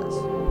princess.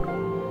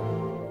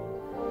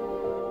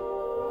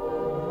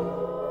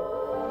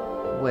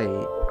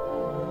 Wait.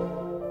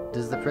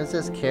 Does the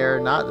princess care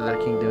not that her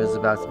kingdom is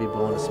about to be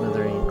blown to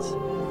smithereens?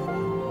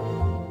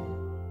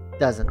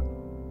 Doesn't.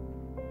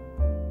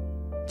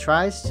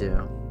 Tries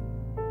to.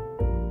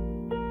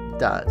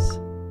 Does.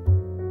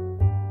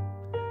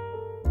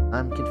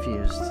 I'm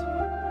confused.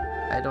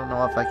 I don't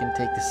know if I can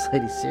take this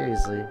lady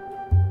seriously.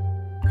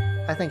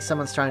 I think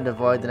someone's trying to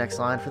avoid the next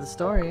line for the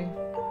story.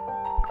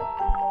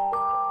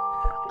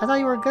 I thought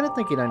you were good at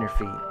thinking on your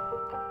feet.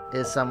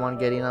 Is someone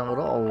getting a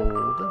little old?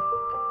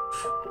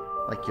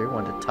 Like you're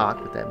one to talk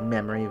with that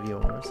memory of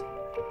yours.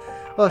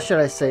 Well, should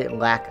I say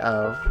lack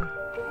of?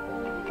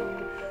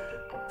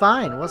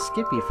 Fine, we'll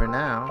skip you for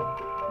now.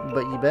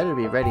 But you better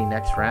be ready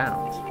next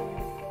round.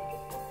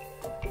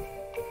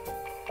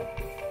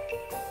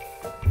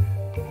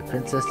 The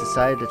princess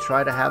decided to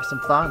try to have some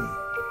fun.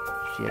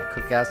 She had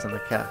cookouts in the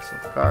castle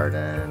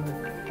garden.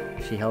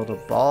 She held a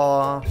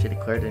ball. She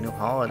declared a new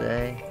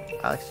holiday.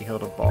 I actually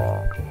held a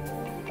ball.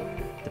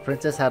 The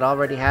princess had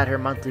already had her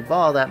monthly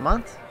ball that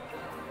month.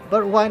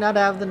 But why not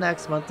have the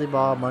next monthly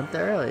ball a month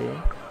early?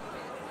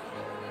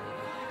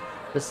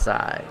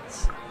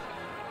 Besides,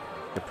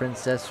 the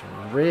princess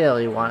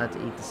really wanted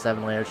to eat the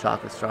 7-layer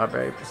chocolate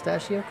strawberry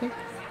pistachio cake.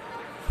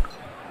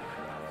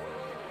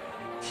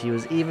 She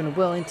was even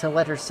willing to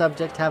let her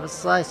subject have a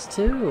slice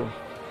too.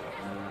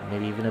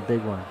 Maybe even a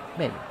big one.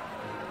 Maybe.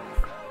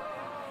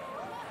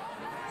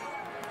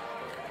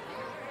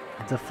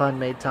 The fun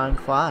made time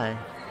fly,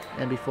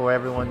 and before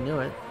everyone knew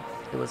it,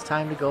 it was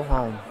time to go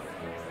home.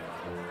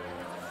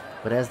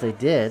 But as they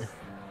did,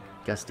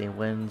 gusting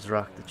winds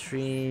rocked the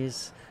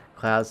trees,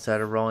 clouds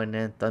started rolling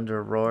in,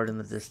 thunder roared in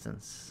the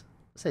distance.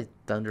 Let's say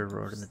thunder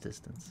roared in the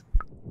distance.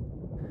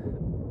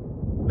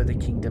 But the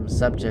kingdom's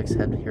subjects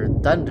had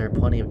heard thunder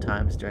plenty of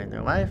times during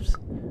their lives.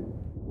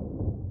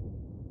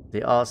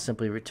 They all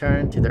simply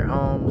returned to their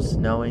homes,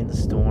 knowing the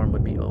storm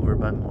would be over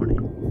by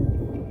morning.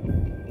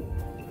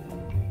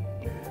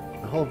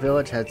 The whole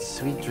village had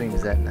sweet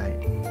dreams that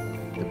night.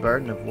 The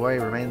burden of worry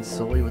remained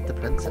solely with the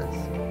princess.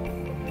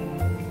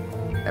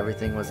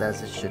 Everything was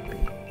as it should be.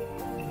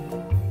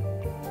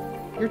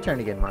 Your turn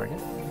again,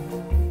 Margaret.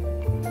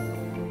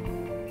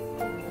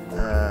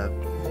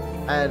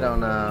 I don't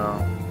know.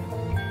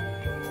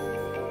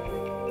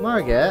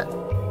 Margaret?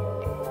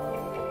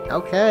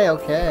 Okay.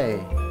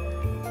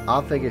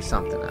 I'll figure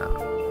something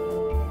out.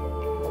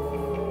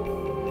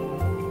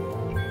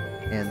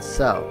 And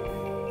so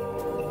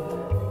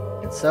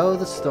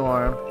the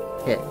storm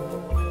hit.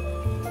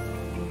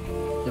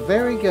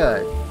 Very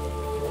good.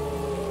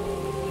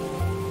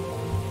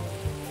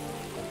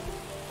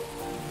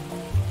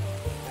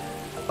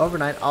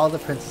 Overnight, all the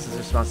princess's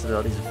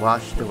responsibilities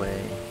washed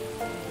away.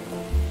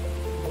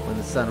 When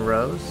the sun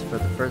rose, for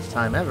the first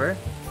time ever,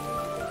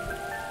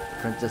 the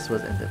princess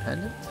was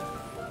independent,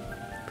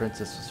 the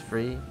princess was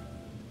free,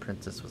 the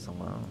princess was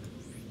alone.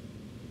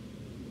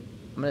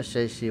 I'm going to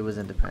say she was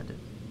independent.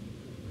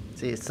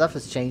 See, stuff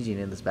is changing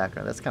in this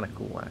background. That's kind of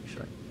cool,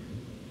 actually.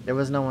 There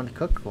was no one to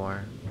cook for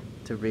her,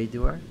 to read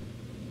to her,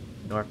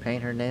 nor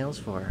paint her nails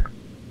for her.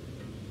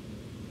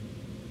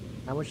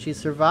 How would she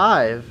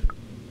survive?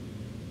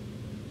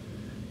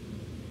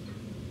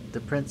 The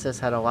princess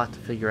had a lot to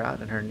figure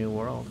out in her new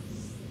world.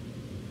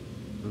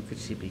 Who could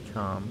she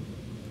become?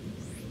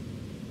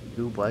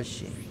 Who was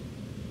she?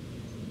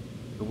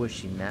 Who was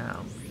she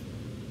now?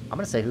 I'm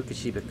gonna say, who could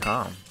she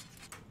become?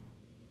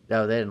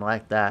 No, they didn't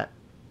like that.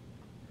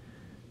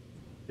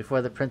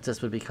 Before, the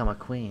princess would become a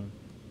queen.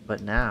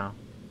 But now,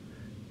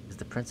 is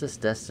the princess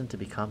destined to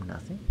become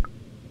nothing?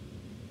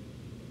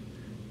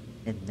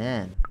 And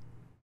then,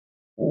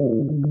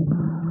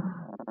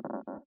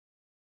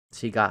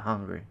 she got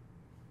hungry.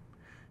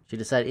 She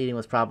decided eating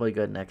was probably a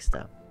good next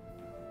step.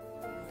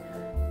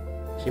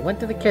 She went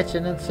to the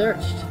kitchen and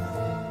searched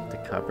the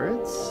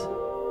cupboards,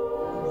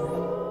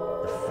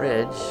 the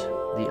fridge,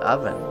 the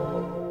oven.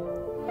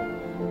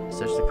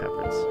 Searched the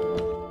cupboards.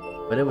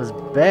 But it was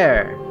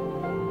bare.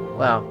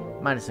 Well,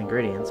 minus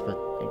ingredients, but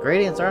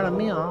ingredients aren't a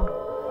meal.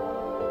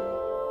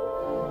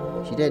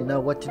 She didn't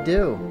know what to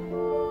do.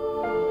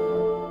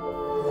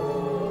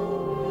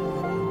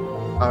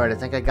 Alright, I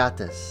think I got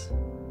this.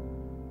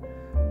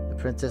 The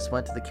princess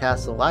went to the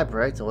castle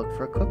library to look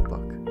for a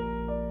cookbook.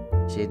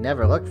 She had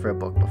never looked for a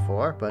book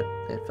before, but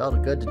it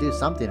felt good to do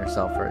something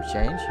herself for a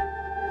change.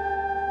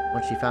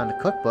 When she found a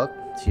cookbook,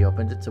 she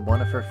opened it to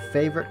one of her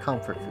favorite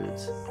comfort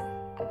foods.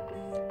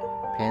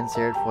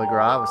 Pan-seared foie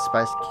gras with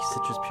spiced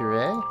citrus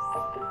puree,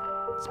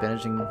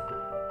 spinach and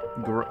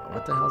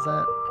what the hell's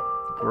that?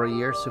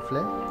 Gruyere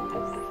souffle,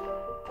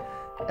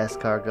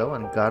 escargot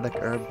and garlic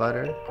herb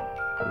butter.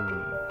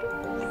 Ooh.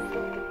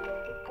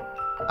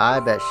 I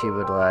bet she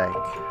would like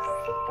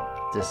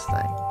this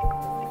thing.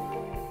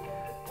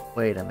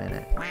 Wait a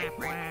minute.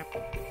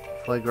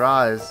 Foie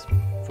gras is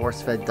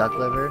force-fed duck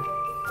liver.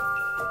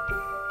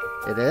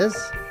 It is?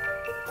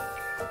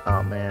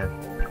 Oh man.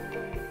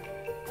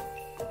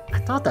 I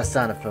thought that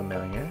sounded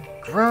familiar.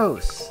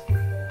 Gross.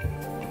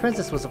 The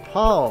princess was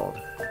appalled.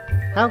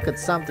 How could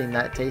something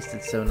that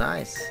tasted so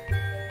nice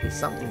be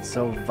something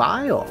so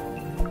vile?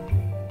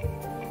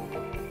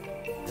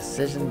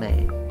 Decision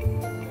made.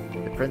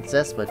 The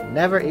princess would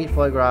never eat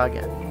foie gras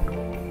again.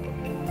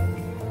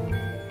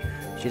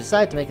 She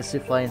decided to make a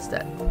souffle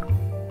instead.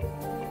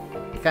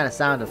 It kind of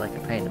sounded like a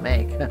pain to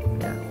make. Yeah,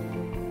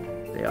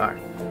 they are.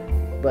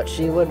 But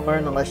she wouldn't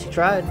learn unless she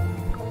tried.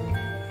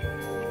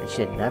 And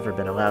she had never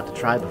been allowed to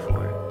try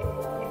before.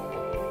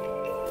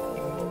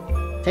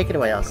 Take it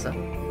away, Elsa.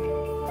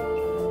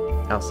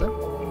 Elsa?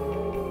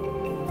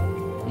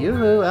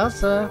 Yoo-hoo,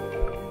 Elsa!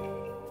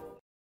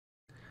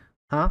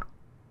 Huh?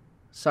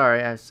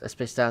 Sorry, I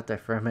spaced out there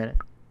for a minute.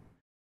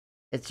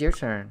 It's your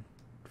turn.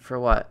 For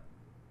what?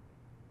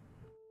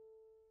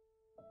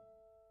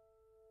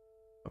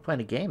 We're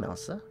playing a game,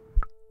 Elsa.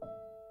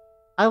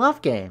 I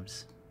love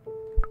games.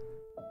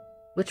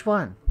 Which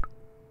one?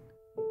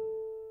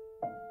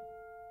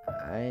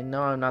 I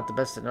know I'm not the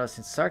best at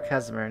noticing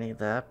sarcasm or any of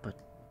that, but...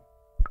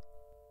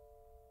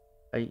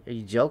 Are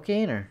you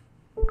joking, or...?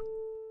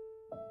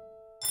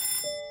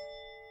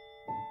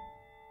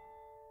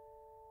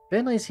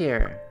 Finley's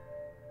here.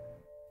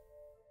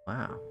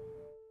 Wow.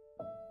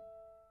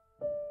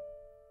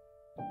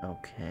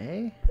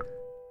 Okay.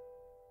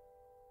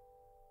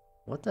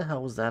 What the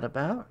hell was that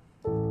about?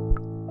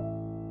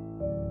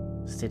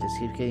 The state just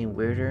keeps getting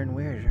weirder and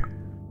weirder.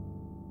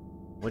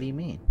 What do you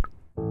mean?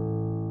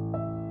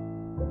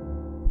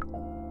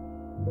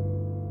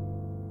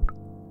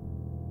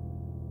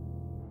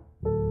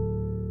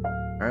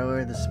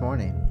 Earlier this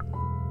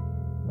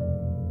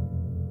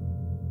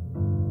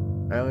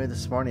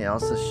morning,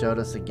 Elsa showed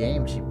us a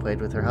game she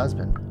played with her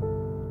husband.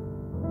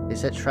 They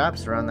set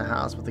traps around the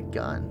house with a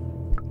gun.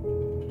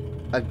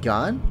 A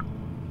gun?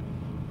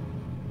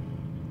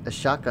 A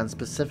shotgun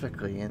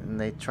specifically, and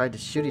they tried to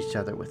shoot each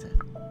other with it.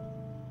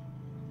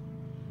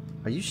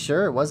 Are you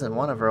sure it wasn't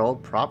one of her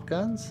old prop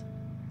guns?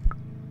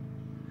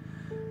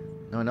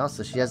 No one else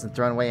says she hasn't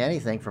thrown away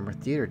anything from her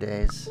theater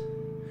days.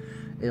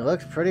 It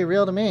looks pretty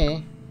real to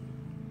me.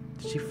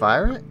 Did she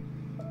fire it?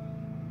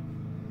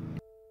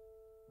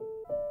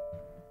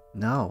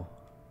 No.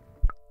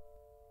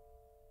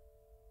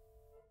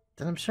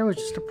 Then I'm sure it was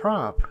just a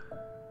prop.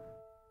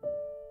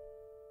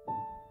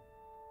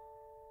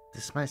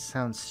 This might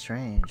sound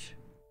strange,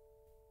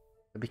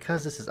 but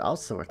because this is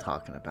Elsa we're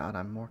talking about,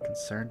 I'm more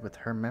concerned with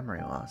her memory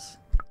loss.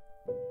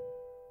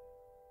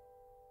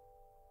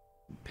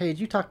 Paige,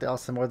 you talk to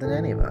Elsa more than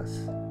any of us.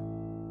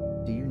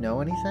 Do you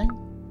know anything?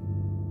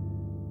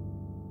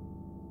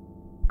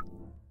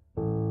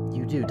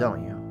 You do,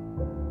 don't you?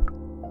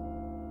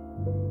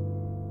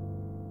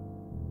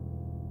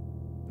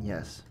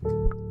 Yes.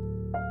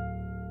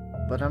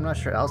 But I'm not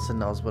sure Elsa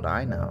knows what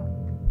I know.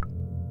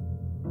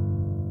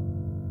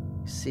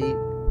 You see,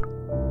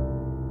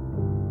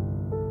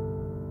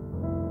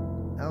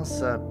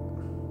 Elsa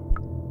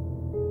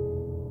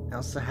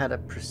had a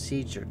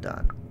procedure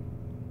done.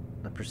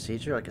 A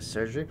procedure? Like a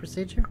surgery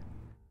procedure?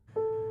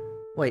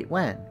 Wait,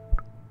 when?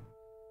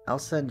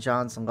 Elsa and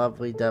John's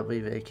lovely dovey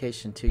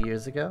vacation 2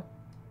 years ago?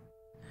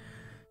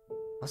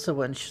 Elsa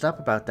wouldn't shut up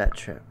about that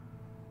trip.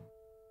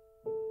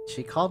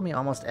 She called me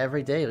almost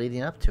every day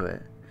leading up to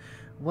it.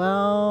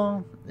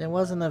 Well, it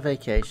wasn't a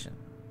vacation.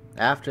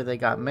 After they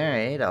got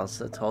married,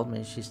 Elsa told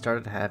me she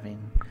started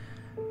having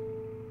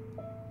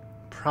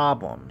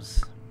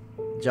problems.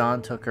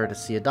 John took her to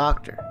see a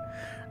doctor.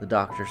 The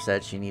doctor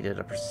said she needed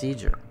a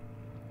procedure,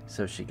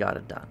 so she got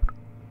it done.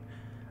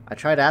 I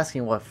tried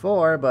asking what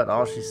for, but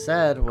all she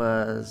said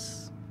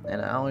was,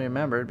 and I only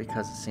remembered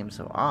because it seemed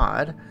so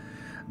odd,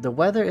 the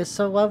weather is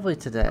so lovely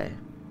today.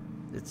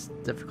 It's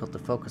difficult to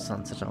focus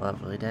on such a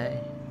lovely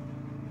day.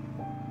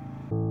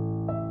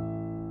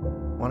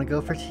 Want to go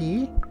for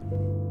tea?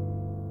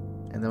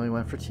 And then we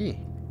went for tea.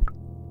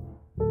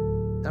 I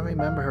don't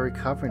remember her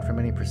recovering from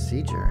any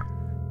procedure.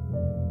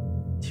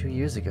 2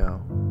 years ago.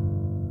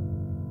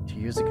 2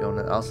 years ago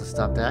when Elsa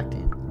stopped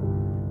acting.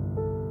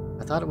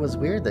 I thought it was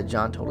weird that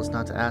John told us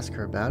not to ask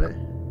her about it.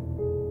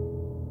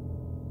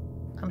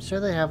 I'm sure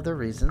they have their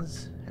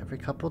reasons. Every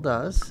couple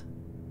does.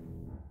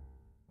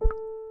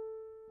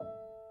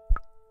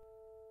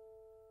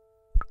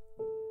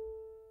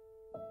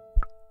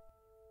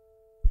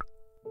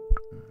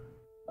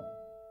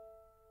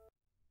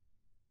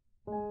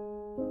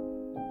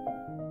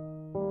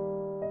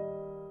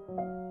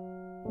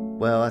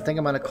 Well, I think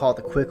I'm going to call it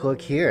the quick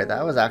look here.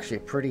 That was actually a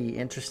pretty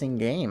interesting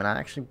game, and I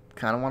actually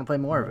kind of want to play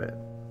more of it.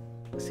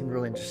 It seemed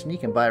really interesting. You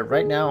can buy it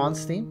right now on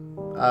Steam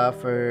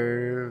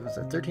for, was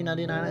it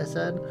 $13.99 I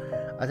said?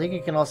 I think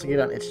you can also get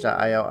it on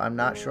itch.io. I'm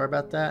not sure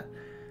about that,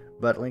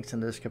 but links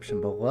in the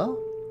description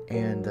below.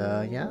 And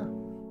yeah,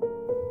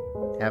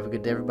 have a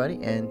good day, everybody,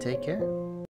 and take care.